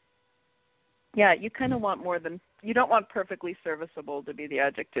 Yeah, you kind of want more than you don't want perfectly serviceable to be the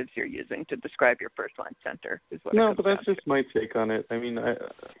adjectives you're using to describe your first line center. No, but that's just my take on it. I mean,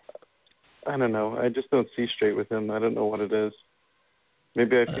 I don't know. I just don't see straight with him. I don't know what it is.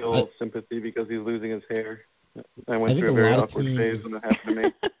 Maybe I feel sympathy because he's losing his hair. I went through a very awkward phase when it happened to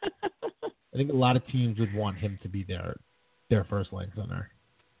me. I think a lot of teams would want him to be their first line center.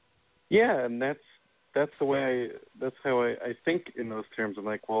 Yeah, and that's the way that's how I think in those terms. I'm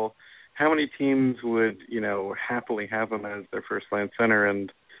like, well, how many teams would, happily have him as their first line center?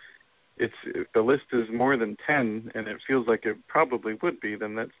 And if the list is more than 10, and it feels like it probably would be,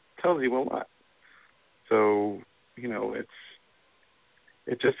 then that tells you a lot. So, it's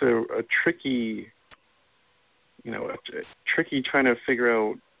just a tricky, tricky trying to figure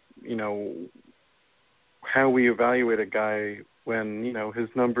out, how we evaluate a guy when, his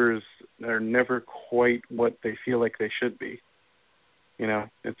numbers are never quite what they feel like they should be. And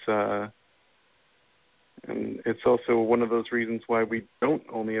it's also one of those reasons why we don't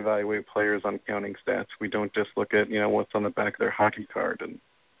only evaluate players on counting stats. We don't just look at, what's on the back of their hockey card, and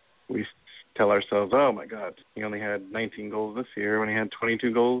we tell ourselves, oh my God, he only had 19 goals this year when he had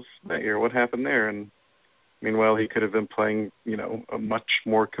 22 goals that year. What happened there? And meanwhile, he could have been playing, a much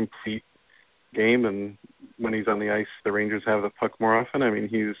more complete game. And when he's on the ice, the Rangers have the puck more often. I mean,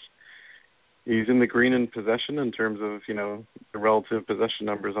 he's in the green in possession in terms of, the relative possession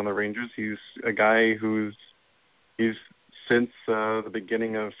numbers on the Rangers. He's a guy he's since the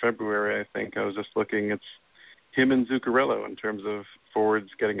beginning of February, I think. I was just looking, it's him and Zuccarello in terms of forwards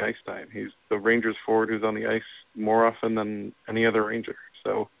getting ice time. He's the Rangers forward who's on the ice more often than any other Ranger.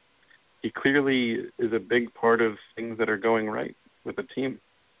 So he clearly is a big part of things that are going right with the team.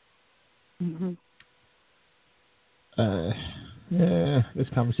 Mm-hmm. Yeah, this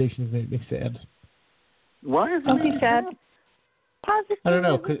conversation has made me sad. Why is Don't be sad. Positive. I don't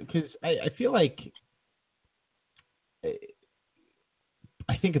know, because I feel like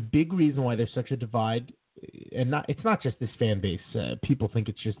I think a big reason why there's such a divide, and it's not just this fan base. People think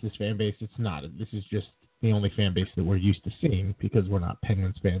it's just this fan base. It's not. This is just the only fan base that we're used to seeing because we're not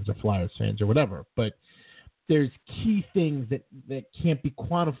Penguins fans or Flyers fans or whatever. But there's key things that can't be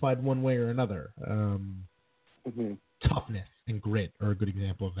quantified one way or another. Toughness and grit are a good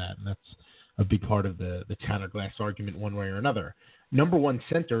example of that, and that's a big part of the Tanner Glass argument one way or another. Number one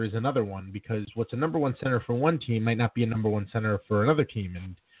center is another one, because what's a number one center for one team might not be a number one center for another team.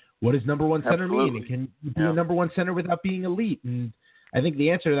 And what does number one center mean? And can you be a number one center without being elite? And I think the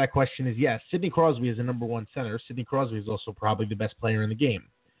answer to that question is yes. Sidney Crosby is a number one center. Sidney Crosby is also probably the best player in the game.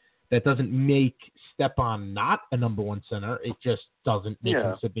 That doesn't make Stepan not a number one center. It just doesn't make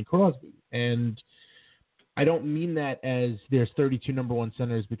him Sidney Crosby. And I don't mean that as there's 32 number one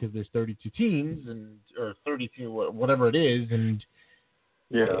centers because there's 32 teams or 32 whatever it is. And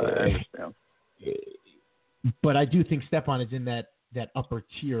I understand. But I do think Stepan is in that upper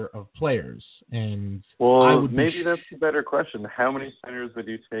tier of players. And maybe that's a better question. How many centers would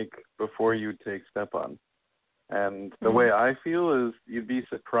you take before you take Stepan? And the way I feel is you'd be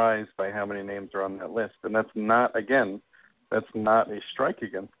surprised by how many names are on that list. And that's not a strike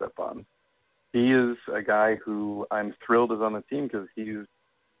against Stepan. He is a guy who I'm thrilled is on the team because he's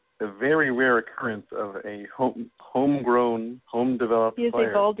a very rare occurrence of a homegrown, home-developed player. He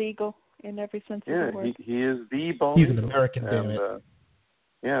is a bald eagle in every sense of the word. He is the bald eagle. He's an American, damn it.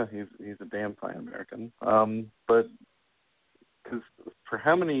 He's a damn fine American. But because for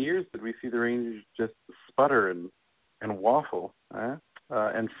how many years did we see the Rangers just sputter and waffle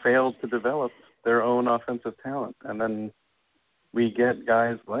and fail to develop their own offensive talent? And then we get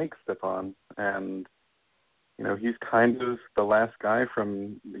guys like Stepan, and he's kind of the last guy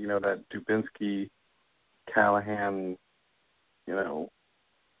from that Dubinsky, Callahan. I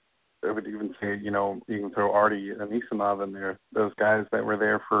would even say you can throw Artie and Anisimov in there. Those guys that were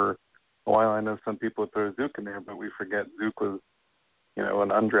there for a while. I know some people would throw Zook in there, but we forget Zook was an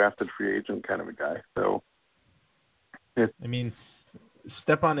undrafted free agent kind of a guy. So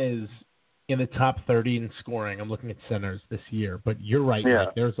Stepan is in the top 30 in scoring. I'm looking at centers this year, but you're right. Yeah.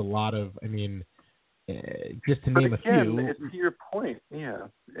 Like, there's a lot of, just to name a few. It's to your point. Yeah,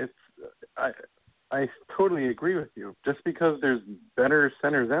 I totally agree with you. Just because there's better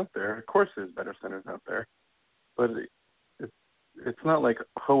centers out there, of course there's better centers out there, but it's not like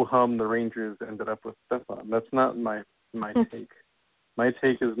ho-hum the Rangers ended up with Stepan. That's not my take. My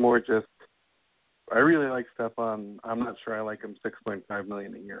take is more just, I really like Stepan. I'm not sure I like him $6.5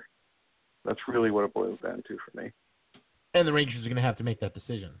 million a year. That's really what it boils down to for me. And the Rangers are going to have to make that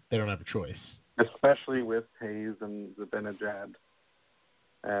decision. They don't have a choice. Especially with Hayes and Zibanejad.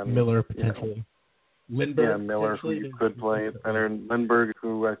 And Miller, potentially. Lindbergh. Yeah, Miller, who you could play at center. And Lindbergh,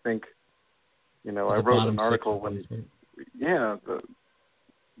 who I think, I wrote an article when,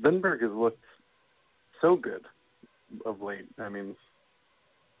 Lindbergh has looked so good of late. I mean,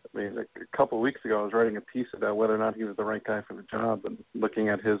 a couple of weeks ago, I was writing a piece about whether or not he was the right guy for the job, and looking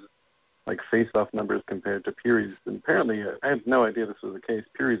at his face-off numbers compared to Pirie's. And apparently, I had no idea this was the case.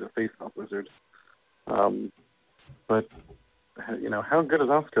 Pirie's a face-off wizard. But how good has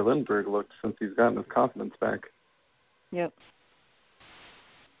Oscar Lindbergh looked since he's gotten his confidence back? Yep.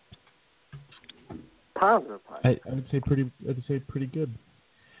 Positive. I would say pretty good.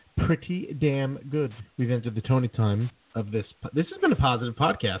 Pretty damn good. We've entered the Tony time of this. This has been a positive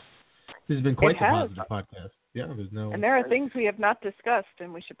podcast. This has been quite a positive podcast. Yeah, there's no. And there are things we have not discussed,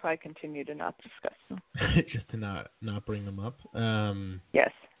 and we should probably continue to not discuss them. Just to not bring them up.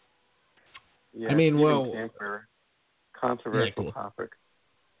 Yes. Yeah, I mean, well, controversial topic.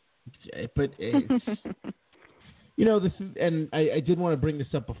 But it's, this is, and I did want to bring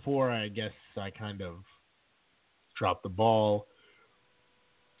this up before. I guess I kind of dropped the ball.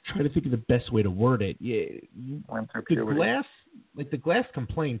 Trying to think of the best way to word it. Yeah, the glass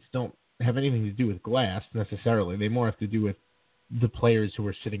complaints don't have anything to do with Glass necessarily. They more have to do with the players who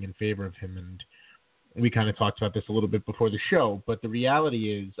are sitting in favor of him. And we kind of talked about this a little bit before the show. But the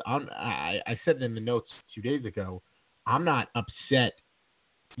reality is, I said it in the notes 2 days ago, I'm not upset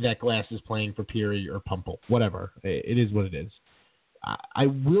that Glass is playing for Peary or Pumple. Whatever. It is what it is. I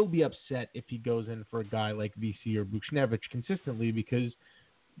will be upset if he goes in for a guy like VC or Buchnevich consistently, because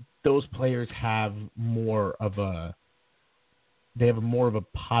those players have more of a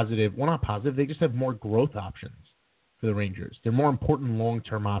positive, well, not positive, they just have more growth options for the Rangers. They're more important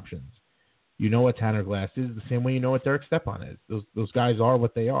long-term options. You know what Tanner Glass is the same way you know what Derek Stepan is. Those guys are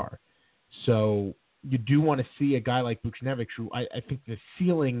what they are. So you do want to see a guy like Buchnevich, who I think the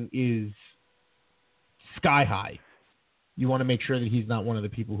ceiling is sky high. You want to make sure that he's not one of the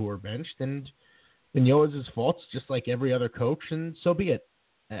people who are benched. And Yoa's faults, just like every other coach, and so be it.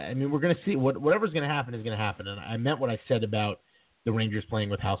 I mean, we're going to see whatever's going to happen is going to happen. And I meant what I said about the Rangers playing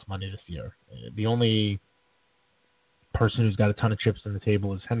with house money this year. The only person who's got a ton of chips on the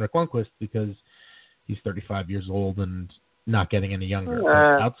table is Henrik Lundqvist, because he's 35 years old and not getting any younger.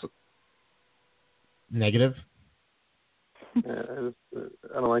 Negative. I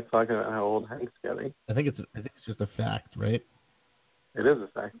don't like talking about how old Hank's getting. I think it's just a fact, right? It is a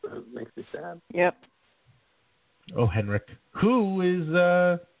fact, but it makes me sad. Yep. Oh, Henrik, who is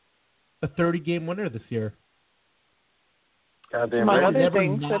a 30-game winner this year. Goddamn Among right. other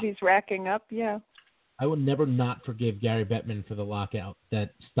things that he's racking up, yeah. I will never not forgive Gary Bettman for the lockout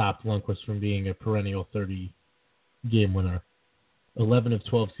that stopped Lundqvist from being a perennial 30-game winner. 11 of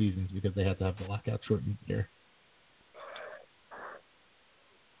 12 seasons, because they had to have the lockout shortened year.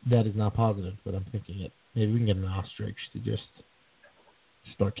 That is not positive, but I'm thinking it. Maybe we can get an ostrich to just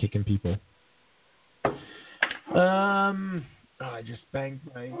start kicking people. I just banged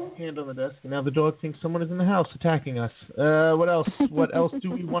my hand on the desk, and now the dog thinks someone is in the house attacking us. What else? What else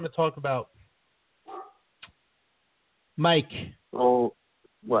do we want to talk about? Mike. Oh,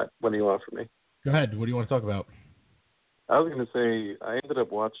 what? What do you want from me? Go ahead. What do you want to talk about? I was going to say I ended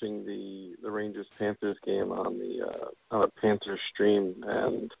up watching the Rangers-Panthers game on a Panthers stream,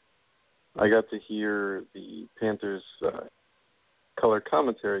 and I got to hear the Panthers color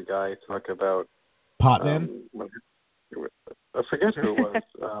commentary guy talk about Potman? I forget who it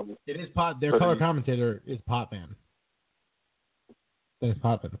was. It is Their color commentator is Potman. It's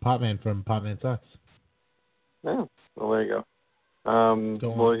Potman. Potman from Potman Sucks. Yeah. Well, there you go.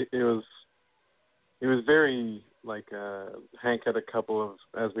 Well, it was very Hank had a couple of,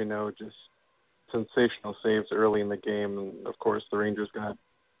 as we know, just sensational saves early in the game, and of course the Rangers got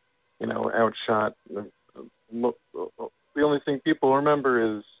outshot. The only thing people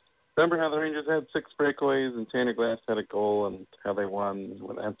remember how the Rangers had 6 breakaways and Tanner Glass had a goal, and how they won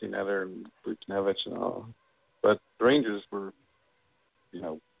with empty netter and Buchnevich and all. But the Rangers were,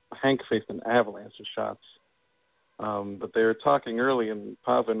 Hank faced an avalanche of shots. But they were talking early, and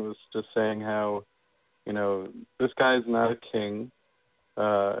Pavin was just saying how, this guy's not a king.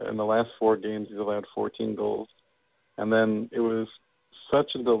 In the last 4 games, he's allowed 14 goals. And then it was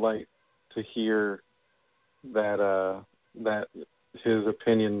such a delight to hear that his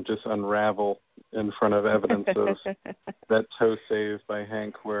opinion just unravel in front of evidence of that toe save by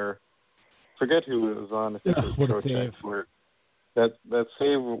Hank, where forget who it was on. I think it was Trocheck, where that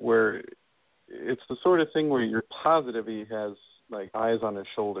save where it's the sort of thing where you're positive he has eyes on his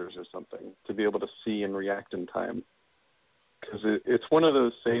shoulders or something to be able to see and react in time, because it's one of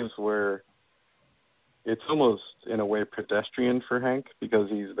those saves where it's almost in a way pedestrian for Hank, because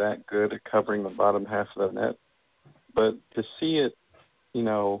he's that good at covering the bottom half of the net. But to see it, in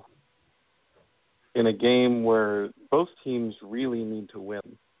a game where both teams really need to win,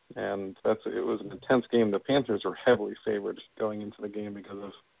 and it was an intense game. The Panthers were heavily favored going into the game because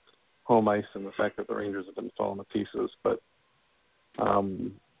of home ice and the fact that the Rangers have been falling to pieces. But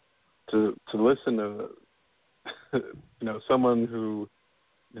to listen to someone who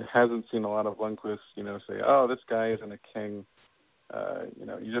hasn't seen a lot of Lundqvist, say, "Oh, this guy isn't a king,"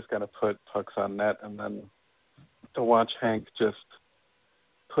 you just got to put pucks on net, and then to watch Hank just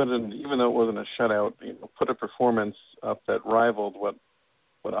even though it wasn't a shutout, put a performance up that rivaled what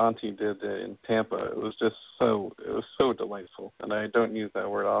Auntie did in Tampa. It was so delightful, and I don't use that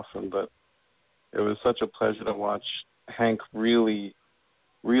word often, but it was such a pleasure to watch Hank really,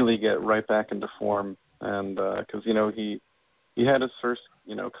 really get right back into form, and because he had his first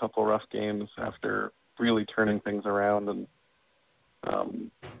couple rough games after really turning things around, and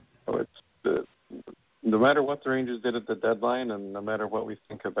no matter what the Rangers did at the deadline, and no matter what we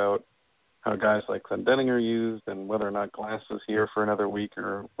think about how guys like Clendening are used and whether or not Glass is here for another week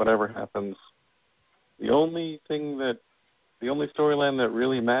or whatever happens, the only storyline that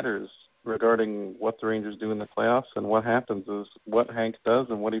really matters regarding what the Rangers do in the playoffs and what happens is what Hank does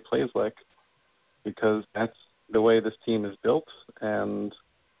and what he plays like, because that's the way this team is built. And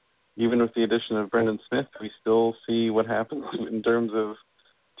even with the addition of Brendan Smith, we still see what happens in terms of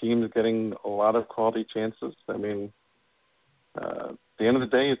teams getting a lot of quality chances. I mean, at the end of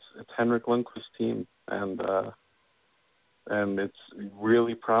the day, it's Henrik Lundqvist's team, and it's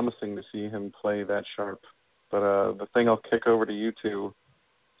really promising to see him play that sharp. But the thing I'll kick over to you two,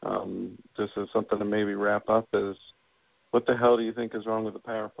 just as something to maybe wrap up, is what the hell do you think is wrong with the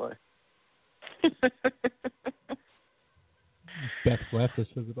power play? Beth left us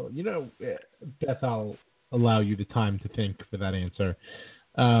visible. Beth, I'll allow you the time to think for that answer.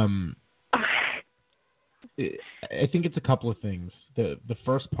 I think it's a couple of things. The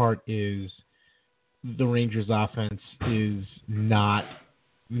first part is the Rangers' offense is not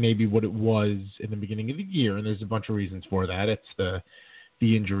maybe what it was in the beginning of the year, and there's a bunch of reasons for that. It's the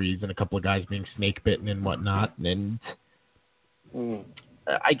injuries and a couple of guys being snake bitten and whatnot, and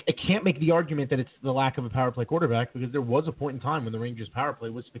I can't make the argument that it's the lack of a power play quarterback, because there was a point in time when the Rangers' power play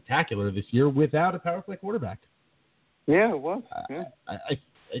was spectacular this year without a power play quarterback. Yeah, it was. Yeah. I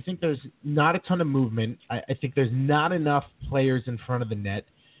think there's not a ton of movement. I think there's not enough players in front of the net.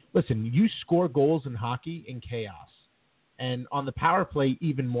 Listen, you score goals in hockey in chaos, and on the power play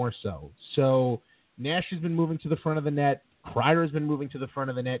even more so. So Nash has been moving to the front of the net. Kreider has been moving to the front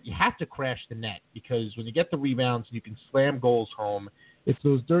of the net. You have to crash the net, because when you get the rebounds, you can slam goals home. It's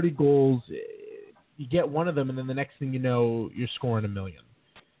those dirty goals. You get one of them, and then the next thing you know, you're scoring a million.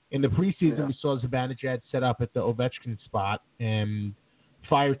 In the preseason, we saw Zibanejad set up at the Ovechkin spot and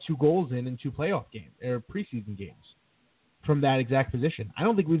fire 2 goals in 2 playoff games or preseason games from that exact position. I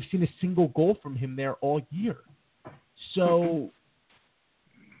don't think we've seen a single goal from him there all year. So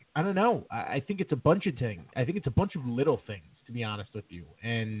I don't know. I think it's a bunch of things. I think it's a bunch of little things, to be honest with you.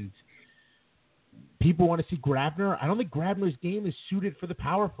 And people want to see Grabner. I don't think Grabner's game is suited for the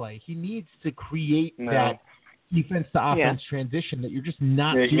power play. He needs to create that defense to offense transition that you're just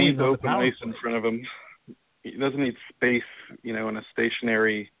not doing. He needs on open the power ice play. in front of him. He doesn't need space, in a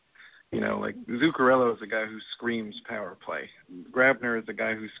stationary, like Zuccarello is a guy who screams power play. Grabner is a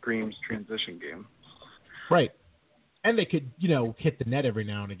guy who screams transition game. Right. And they could, hit the net every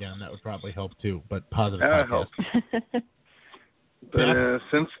now and again. That would probably help too, but positive That podcast. helps. But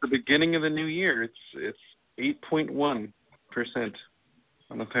since the beginning of the new year, it's 8.1%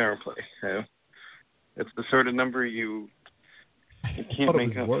 on the power play. It's the sort of number you can't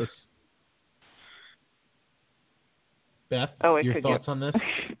make up. Worse. Beth, your thoughts on this?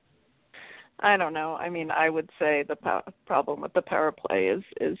 I don't know. I mean, I would say the problem with the power play is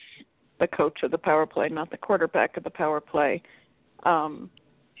the coach of the power play, not the quarterback of the power play. But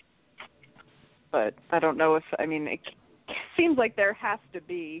I don't know if, it seems like there has to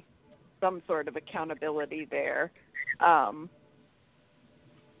be some sort of accountability there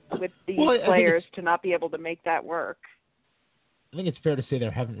with these players to not be able to make that work. I think it's fair to say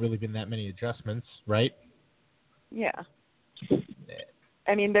there haven't really been that many adjustments, right? Yeah.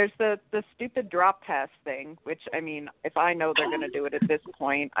 There's the stupid drop pass thing, which, if I know they're going to do it at this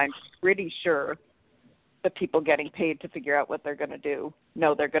point, I'm pretty sure the people getting paid to figure out what they're going to do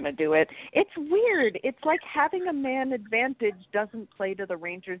know they're going to do it. It's weird. It's like having a man advantage doesn't play to the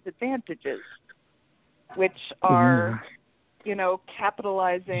Rangers' advantages, which are,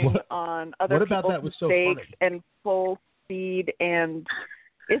 capitalizing on other people's mistakes and full speed. And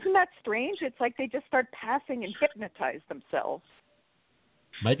isn't that strange? It's like they just start passing and hypnotize themselves.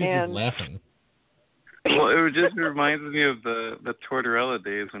 Might be just laughing. Well, it just reminds me of the Tortorella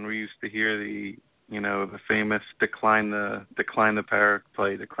days when we used to hear the famous decline the power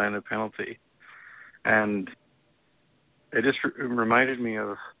play, decline the penalty. And it just reminded me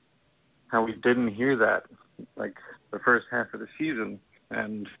of how we didn't hear that like the first half of the season.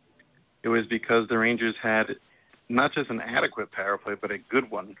 And it was because the Rangers had not just an adequate power play, but a good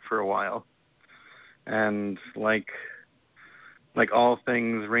one for a while. And like all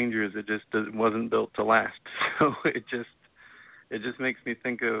things Rangers, it just wasn't built to last. So it just it just makes me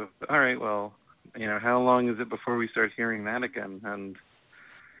think of, all right, well, how long is it before we start hearing that again? And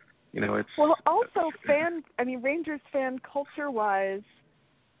it's also Rangers fan culture-wise,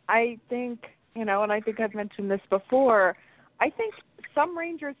 I think, and I think I've mentioned this before, I think some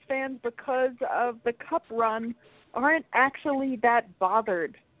Rangers fans, because of the Cup run, aren't actually that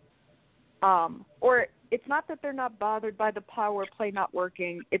bothered. Or it's not that they're not bothered by the power play not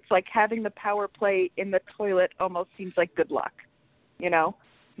working. It's like having the power play in the toilet almost seems like good luck.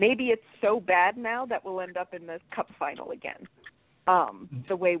 Maybe it's so bad now that we'll end up in the Cup final again.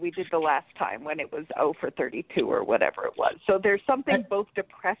 The way we did the last time when it was 0 for 32 or whatever it was. So there's something both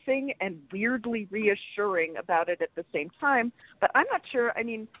depressing and weirdly reassuring about it at the same time. But I'm not sure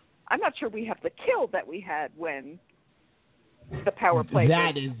we have the kill that we had when the power play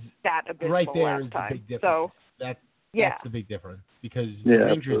was that abysmal right there last is time. The big difference. So that's yeah, the big difference because the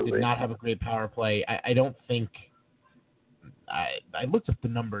Rangers absolutely. did not have a great power play. I don't think. I looked up the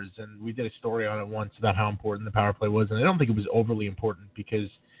numbers, and we did a story on it once about how important the power play was, and I don't think it was overly important because,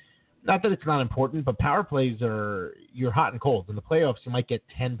 not that it's not important, but power plays you're hot and cold. In the playoffs, you might get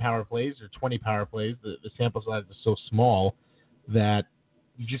 10 power plays or 20 power plays. The sample size is so small that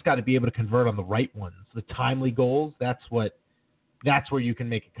you just got to be able to convert on the right ones. The timely goals, that's where you can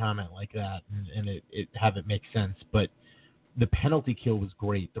make a comment like that and it have it make sense. But the penalty kill was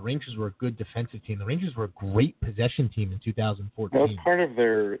great. The Rangers were a good defensive team. The Rangers were a great possession team in 2014. That was part of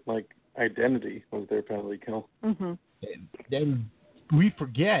their identity, was their penalty kill. Mm-hmm. And we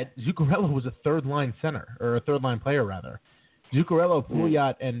forget Zuccarello was a third-line center, or a third-line player, rather. Zuccarello,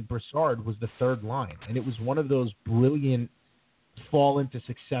 Pouliot, and Brassard was the third line. And it was one of those brilliant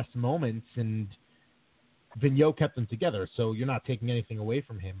fall-into-success moments, and Vigneault kept them together, so you're not taking anything away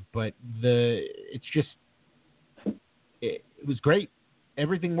from him. But it was great.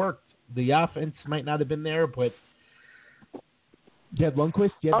 Everything worked. The offense might not have been there, but you had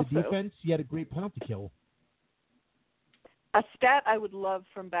Lundqvist, you had the defense, you had a great penalty kill. A stat I would love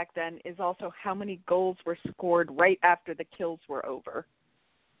from back then is also how many goals were scored right after the kills were over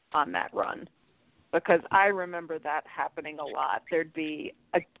on that run. Because I remember that happening a lot. There'd be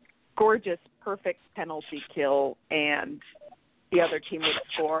a gorgeous, perfect penalty kill, and the other team would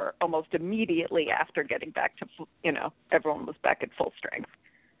score almost immediately after getting back to, everyone was back at full strength.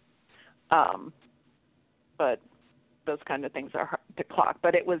 But those kind of things are hard to clock.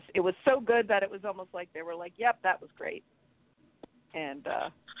 But it was so good that it was almost like they were like, yep, that was great. And,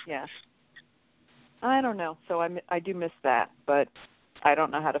 I don't know. So I do miss that, but I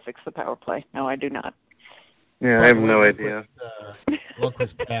don't know how to fix the power play. No, I do not. Yeah, I have no idea.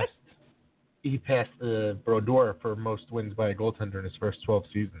 Lundqvist passed. He passed the Brodeur for most wins by a goaltender in his first 12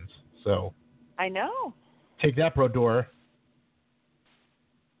 seasons. So I know. Take that, Brodeur.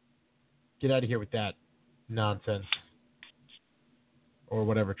 Get out of here with that nonsense or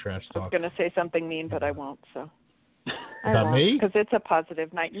whatever trash talk. I was going to say something mean, but I won't. So about me? Because it's a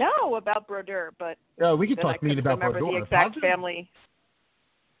positive night. No, about Brodeur, but we can talk mean about Brodeur. The exact family.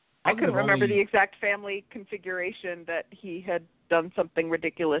 I couldn't remember the exact family configuration that he had done something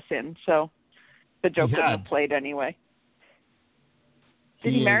ridiculous in. So. The joke couldn't have played anyway.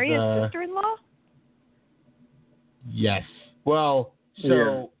 Did he marry his sister-in-law? Yes. Well,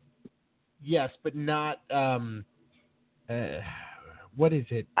 yes, but not. What is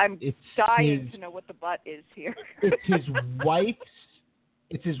it? I'm dying to know what the butt is here. It's his wife's.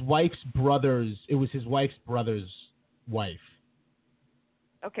 It's his wife's brother's. It was his wife's brother's wife.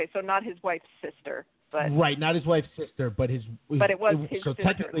 Okay, so not his wife's sister. But, right, not his wife's sister, but it was his so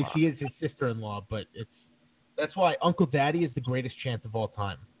technically she is his sister-in-law, but that's why Uncle Daddy is the greatest chant of all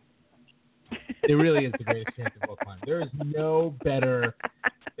time. It really is the greatest chant of all time. There's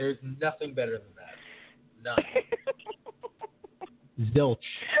nothing better than that. None. Zilch.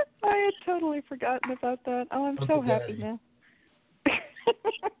 I had totally forgotten about that. Oh, I'm Uncle so happy Daddy. now.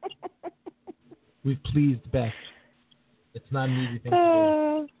 We've pleased Beth. It's not an easy thing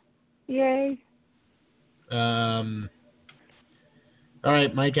to do. Yay. All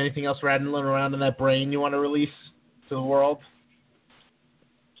right, Mike, anything else rattling around in that brain you want to release to the world?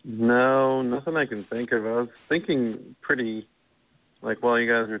 No, nothing I can think of. I was thinking pretty, while you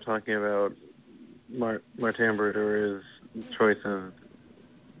guys were talking about Martin Brodeur's choice of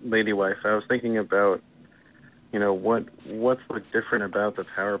lady wife, I was thinking about, what's different about the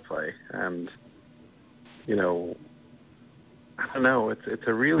power play. And, I don't know. It's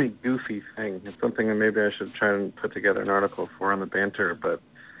a really goofy thing. It's something that maybe I should try and put together an article for on the banter. But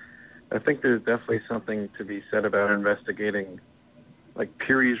I think there's definitely something to be said about investigating,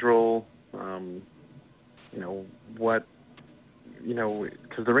 Pirie's role. Because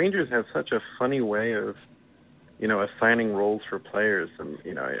the Rangers have such a funny way of, assigning roles for players. And,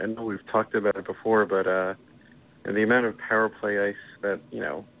 I know we've talked about it before, but the amount of power play ice that,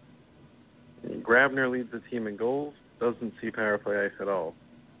 Grabner leads the team in goals, doesn't see power play ice at all.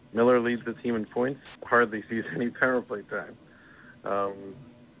 Miller leads the team in points, hardly sees any power play time.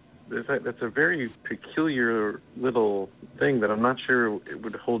 That's a very peculiar little thing that I'm not sure it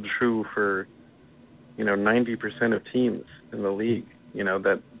would hold true for, 90% of teams in the league.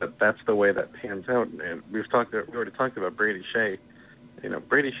 That's the way that pans out. And we already talked about Brady Shea.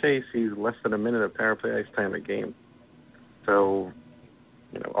 Brady Shea sees less than a minute of power play ice time a game. So,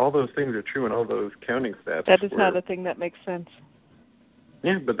 all those things are true, and all those counting stats. That is not a thing that makes sense.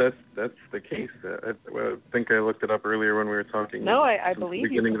 Yeah, but that's the case. I think I looked it up earlier when we were talking. No, I believe you.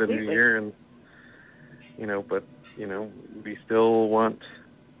 Beginning of the new year, and but we still want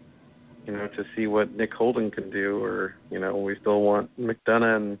to see what Nick Holden can do, or we still want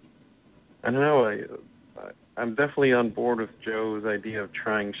McDonough, and I don't know. I'm definitely on board with Joe's idea of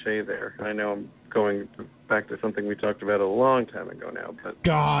trying Shea there. I know I'm going back to something we talked about a long time ago now, but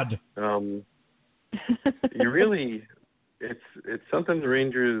God, you really. It's something the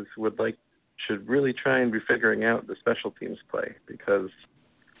Rangers should really try and be figuring out the special teams play, because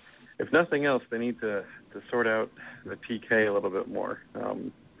if nothing else, they need to sort out the PK a little bit more.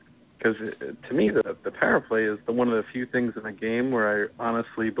 Because to me, the power play is one of the few things in the game where I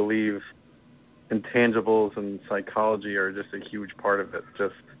honestly believe intangibles and psychology are just a huge part of it.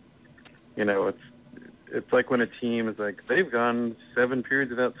 Just it's like when a team is like, they've gone 7 periods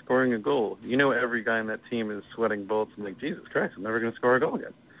without scoring a goal. Every guy on that team is sweating bullets and like, Jesus Christ, I'm never going to score a goal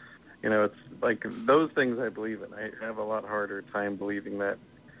again. It's like those things I believe in. I have a lot harder time believing that,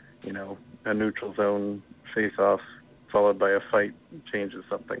 a neutral zone face-off followed by a fight changes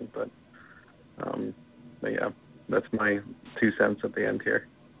something. But yeah, that's my 2 cents at the end here.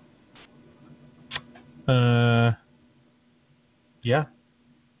 Yeah.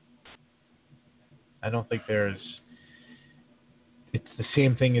 I don't think it's the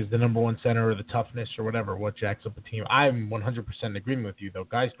same thing as the number one center or the toughness or whatever, what jacks up a team. I'm 100% in agreement with you, though.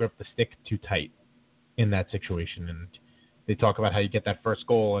 Guys grip the stick too tight in that situation, and they talk about how you get that first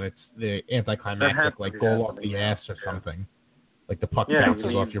goal, and it's the anticlimactic, like goal off the ass or something. Like the puck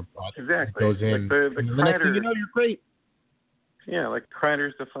bounces off your butt. Exactly. Goes in. Like the next thing you know, you're great. Yeah, like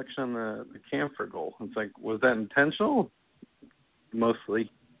Kreider's deflection on the Kampfer goal. It's like, was that intentional? Mostly.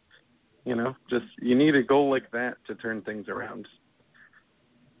 Just you need a goal like that to turn things around.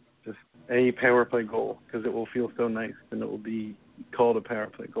 Just a power play goal, because it will feel so nice, and it will be called a power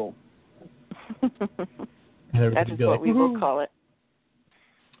play goal. That is what we will call it.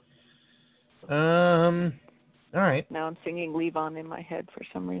 All right. Now I'm singing "Leave On" in my head for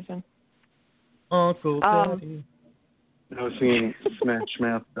some reason. Uncle Daddy. I was singing Smash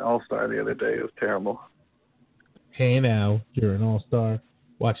Mouth All-Star the other day. It was terrible. Hey now, you're an all-star.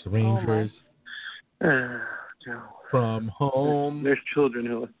 Watch the Rangers from home. There's children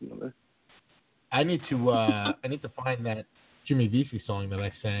who listen to this. I need to find that Jimmy Vesey song that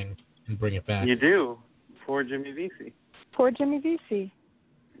I sang and bring it back. You do. Poor Jimmy Vesey. Poor Jimmy Vesey.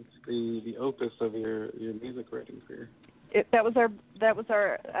 It's the opus of your music writing career. That was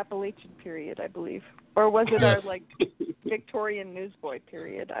our Appalachian period, I believe, or was it our Victorian newsboy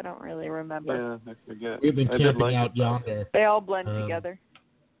period? I don't really remember. Yeah, I forget. We've been camping out yonder. They all blend together.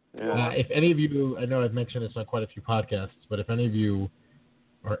 Yeah. If any of you, I know I've mentioned this on quite a few podcasts, but if any of you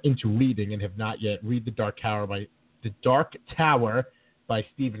are into reading and have not yet, read The Dark Tower by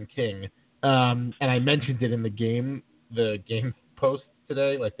Stephen King. And I mentioned it in the game post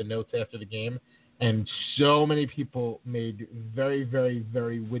today, like the notes after the game, and so many people made very, very,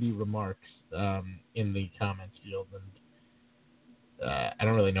 very witty remarks in the comments field, and I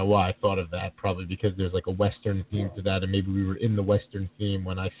don't really know why I thought of that. Probably because there's like a Western theme to that, and maybe we were in the Western theme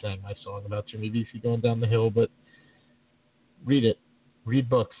when I sang my song about Jimmy Vesey going down the hill. But read it. Read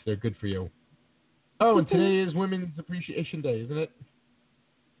books. They're good for you. Oh, and today is Women's Appreciation Day, isn't it?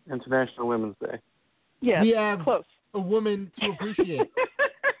 International Women's Day. Yeah, we have close. A woman to appreciate.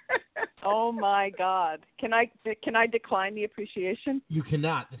 Oh my God! Can I decline the appreciation? You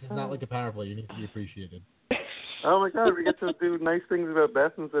cannot. This is not like a power play. You need to be appreciated. Oh my God! We get to do nice things about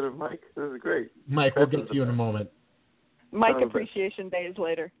Beth instead of Mike. This is great. Mike, we'll get to you in a moment. Mike Appreciation Day is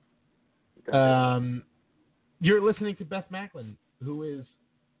later. You're listening to Beth Macklin, who is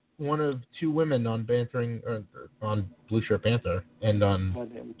one of 2 women on Bantering, or on Blue Shirt Banter, and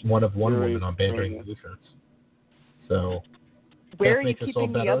on one woman on Bantering Blue Shirts. So, where are you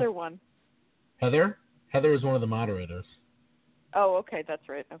keeping the other one? Heather? Heather is one of the moderators. Oh, okay, that's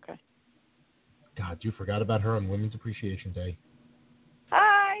right. Okay. God, you forgot about her on Women's Appreciation Day.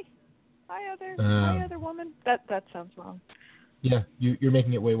 Hi, other woman. That sounds wrong. Yeah, you're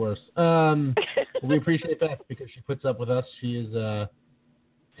making it way worse. We appreciate Beth because she puts up with us. She is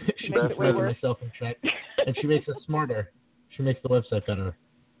she makes puts it way worse. myself in check, and she makes us smarter. She makes the website better.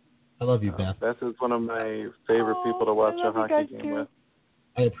 I love you, Beth. Beth is one of my favorite people to watch a hockey game with.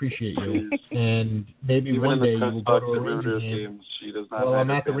 I appreciate you, and maybe Even one in the day you will go to a Ranger Ranger game. games, she does not. Well, I'm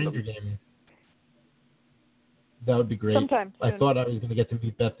at the Ranger game. That would be great. Sometime soon. I thought I was going to get to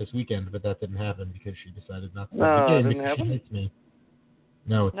meet Beth this weekend, but that didn't happen because she decided not to No, go to the game it didn't because happen? she hates me.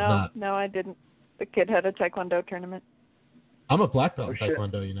 No, it's not. No, I didn't. The kid had a taekwondo tournament. I'm a black belt in shit.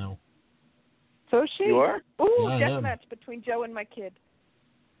 taekwondo, you know. So is she. You are? Ooh, Yeah, I am. deathmatch between Joe and my kid.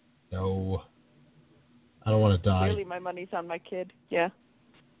 No, I don't want to die. Really, my money's on my kid. Yeah.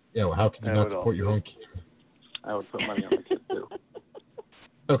 Yeah, well, how can you I not would support your also. own kid? I would put money on the kid too.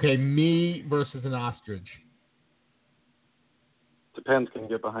 Okay, me versus an ostrich. Depends. Can you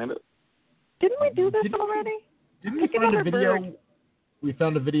get behind it? Didn't we do this Didn't we- already? Didn't we Pick find a another video? bird. We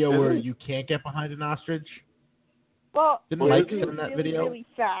found a video Did where we? you can't get behind an ostrich. Well, Didn't they're Mike get in that really, video? really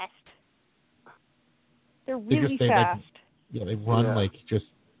fast. They're They really like, fast. they run Yeah. like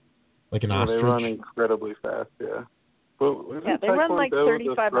an Yeah, ostrich. they run incredibly fast. Yeah. But isn't Yeah, they run like Taekwondo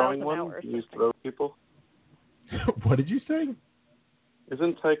 35 the throwing miles an one? hour or You just something. throw people. What did you say?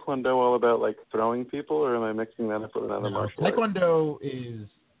 Isn't Taekwondo all about like throwing people, or am I mixing that up with another No, martial art? Taekwondo is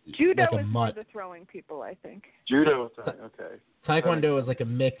Judo like a is more mutt. the throwing people, I think. Judo is throwing. Okay. Taekwondo is like a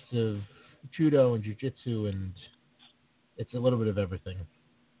mix of judo and jiu-jitsu, and it's a little bit of everything.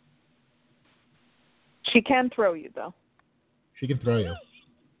 She can throw you, though. She can throw you.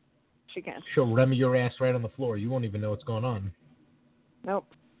 She can. She'll Remy your ass right on the floor. You won't even know what's going on. Nope.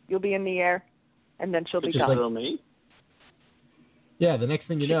 You'll be in the air, and then she'll be Just gone. throw me. Yeah, the next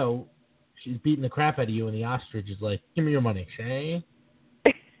thing you know, she's beating the crap out of you, and the ostrich is like, "Give me your money, Shay."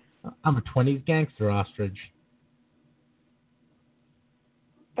 I'm a 20s gangster ostrich.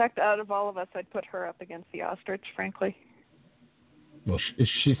 In fact, out of all of us, I'd put her up against the ostrich, frankly. Well,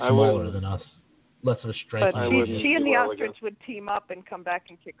 she's I smaller wouldn't. than us. Less of a strike. But I she wouldn't and do the well ostrich against- would team up and come back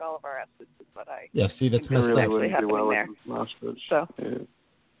and kick all of our asses, is what I... Yeah, see, that's It's I messed really up. wouldn't do happening well there. against an ostrich. So. Yeah.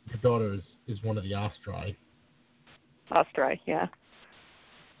 My daughter is one of the ostri. Ostrich, yeah.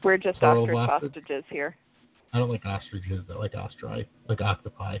 We're just Plural ostrich of ostrich? hostages here. I don't like ostriches. I like ostri, like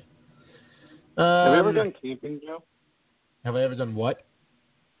octopi. Have you ever done camping, Joe? Have I ever done what?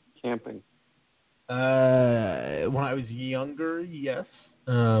 Camping. When I was younger, yes.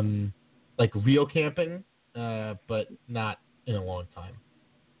 Like real camping, but not in a long time.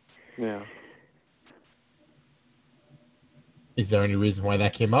 Yeah. Is there any reason why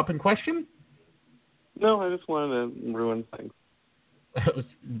that came up in question? No, I just wanted to ruin things.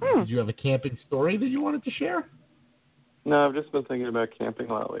 Did you have a camping story that you wanted to share? No, I've just been thinking about camping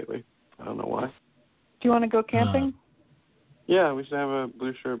a lot lately. I don't know why. Do you want to go camping? Yeah, we should have a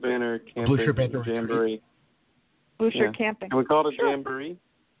Blue Shirt Banner camping Blue Shirt Banner jamboree. Blue shirt Yeah. camping. Can we call it a Sure. jamboree?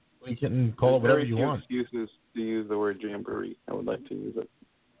 We can call it There's whatever very you few want. excuses to use the word jamboree. I would like to use it.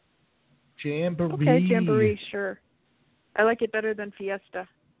 Jamboree. Okay, jamboree, sure. I like it better than fiesta.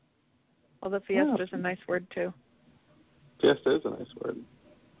 Although fiesta is a nice word, too. Fiesta is a nice word.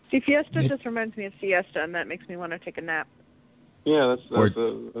 See, fiesta Yeah. just reminds me of siesta, and that makes me want to take a nap. Yeah, I Or-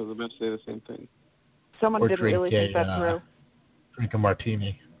 was about to say the same thing. Someone Or didn't drink really think a, that through. Drink a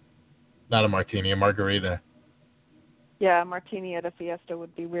martini. Not a martini, a margarita. Yeah, a martini at a fiesta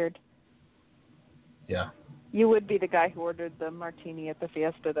would be weird. Yeah. You would be the guy who ordered the martini at the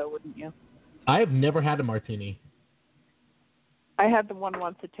fiesta, though, wouldn't you? I have never had a martini. I had the one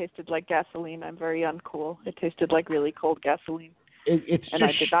once. It tasted like gasoline. I'm very uncool. It tasted like really cold gasoline. It's And just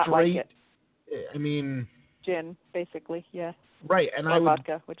I did not straight. like I mean, Gin, basically, yeah. right, and Or I would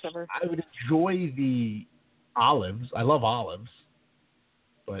vodka, whichever. I would enjoy the olives. I love olives,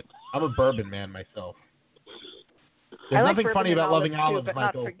 but I'm a bourbon man myself. There's I like nothing bourbon funny and about loving too, olives, but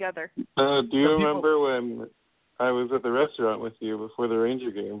Michael. not together. Do you Some people- remember when I was at the restaurant with you before the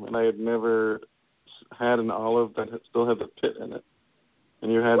Ranger game, and I had never had an olive that still had the pit in it?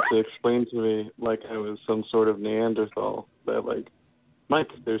 And you had to explain to me, like I was some sort of Neanderthal, that, like, Mike,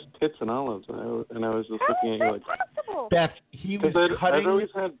 there's pits in olives. And I was just How looking is at you that like, possible? Beth, he was because I've cutting always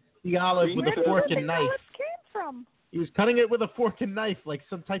had, the olive with Where a do you fork think and knife. olives came from? He was cutting it with a fork and knife like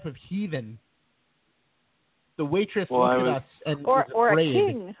some type of heathen. The waitress Well, looked I at was- us and Or was a afraid.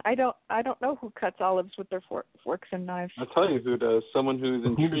 king. I don't know who cuts olives with their forks and knives. I'll tell you who does. Someone who's A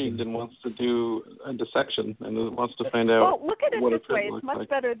hooligan. intrigued and wants to do a dissection and wants to find out Well, look at it what a this pit way. It's looks much like.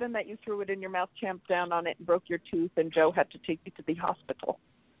 better than that you threw it in your mouth, champed down on it, and broke your tooth, and Joe had to take you to the hospital.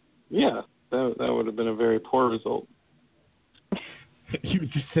 Yeah, that would have been a very poor result. He was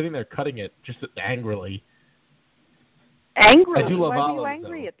just sitting there cutting it, just angrily. Angrily? I do love why olives, were you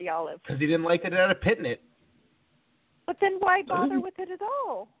angry though. at the olive? Because he didn't like that it had a pit in it. But then why bother with it at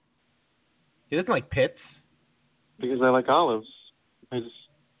all? He doesn't like pits. Because I like olives.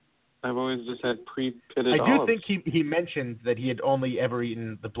 I've always just had pre-pitted olives. I do think he mentioned that he had only ever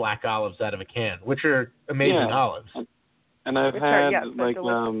eaten the black olives out of a can, which are amazing olives. And I've Which had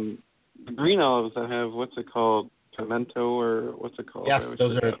delicious. the green olives that have what's it called, pimento or what's it called? Yes,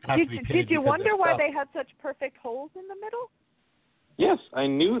 those are. Did you wonder why they had such perfect holes in the middle? Yes, I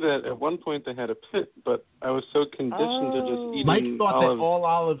knew that at one point they had a pit, but I was so conditioned to just eating Mike thought olives. that all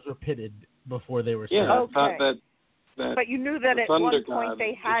olives were pitted before they were served. Yeah, I thought that. But you knew that at one point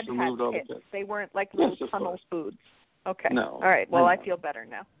they had pits. They weren't like little tunnel foods. Okay. No. All right. Well, I feel better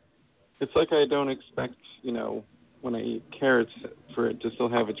now. It's like I don't expect, when I eat carrots, for it to still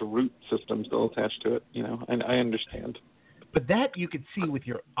have its root system still attached to it. And I understand. But that you could see with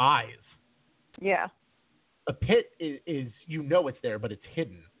your eyes. Yeah. A pit is it's there, but it's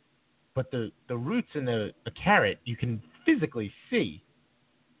hidden. But the roots in a carrot you can physically see.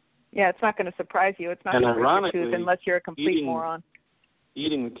 Yeah, it's not going to surprise you. It's not going to hurt your tooth unless you're a complete moron.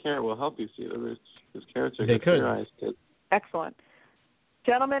 Eating the carrot will help you see those, because carrots are good for your eyes, kids. Excellent.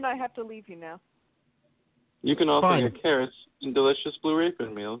 Gentlemen, I have to leave you now. You can also get carrots in delicious Blue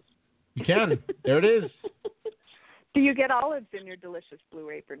Apron meals. You can. There it is. Do you get olives in your delicious Blue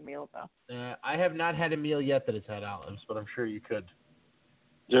Apron meal, though? I have not had a meal yet that has had olives, but I'm sure you could.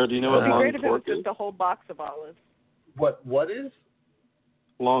 Jared, do you know what long pork is? It'd be great if it was just a whole box of olives. What is?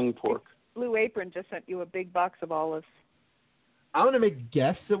 Long pork. Blue Apron just sent you a big box of olives. I'm going to make a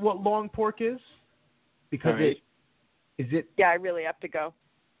guess at what long pork is. Because is it? Yeah, I really have to go.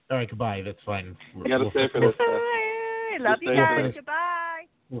 All right, goodbye. That's fine. You got to stay for this. Bye. Love you guys. Goodbye.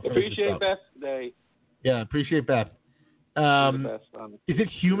 Appreciate Beth today. Yeah, appreciate Beth. Is it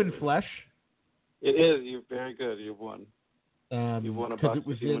human flesh? It is. You're very good. You've won. You've won a box it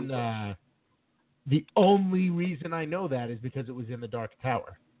was of human flesh. The only reason I know that is because it was in the Dark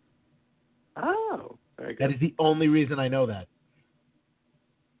Tower. Oh, very good. That is the only reason I know that.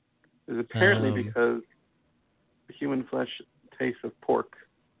 It's apparently because the human flesh tastes of pork.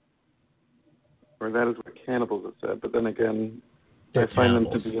 Or that is what cannibals have said. But then again, I find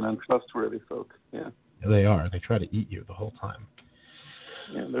them to be an untrustworthy folk. Yeah. They are. They try to eat you the whole time.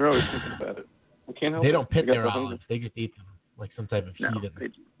 Yeah, they're always thinking about it. I can't help They it. don't pit their olives. They just eat them like some type of heathen.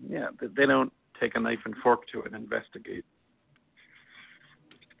 They don't take a knife and fork to it and investigate.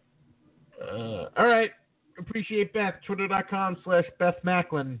 All right. Appreciate Beth. Twitter.com/Beth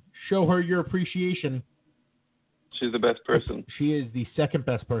Macklin. Show her your appreciation. She's the best person. She is the second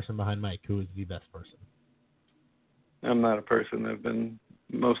best person behind Mike, who is the best person. I'm not a person. I've been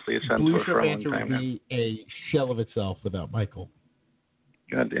mostly a centaur Blue for a long Shirt time would be a shell of itself without Michael.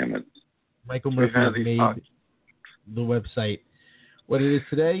 God damn it. Michael Murphy made the website what it is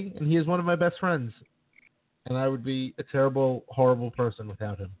today, and he is one of my best friends. And I would be a terrible, horrible person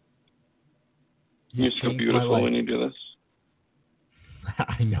without him. You're so beautiful when you do this.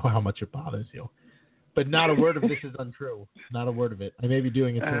 I know how much it bothers you. But not a word of this is untrue. Not a word of it. I may be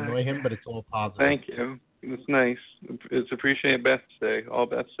doing it to annoy him, but it's all positive. Thank you. It's nice. It's appreciate Beth today. All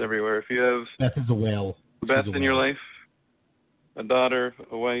Beths everywhere. If you have Beth is a whale. Beth in your life, a daughter,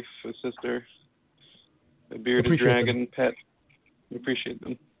 a wife, a sister, a bearded dragon pet, we appreciate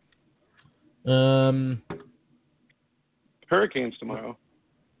them. Hurricanes tomorrow.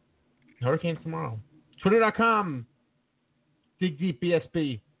 Twitter.com. Dig Deep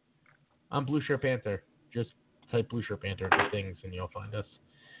BSB. I'm Blue Shirt Panther. Just type Blue Shirt Panther into things and you'll find us.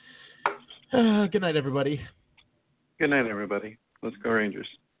 Good night, everybody. Good night, everybody. Let's go Rangers.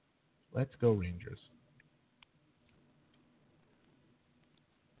 Let's go Rangers.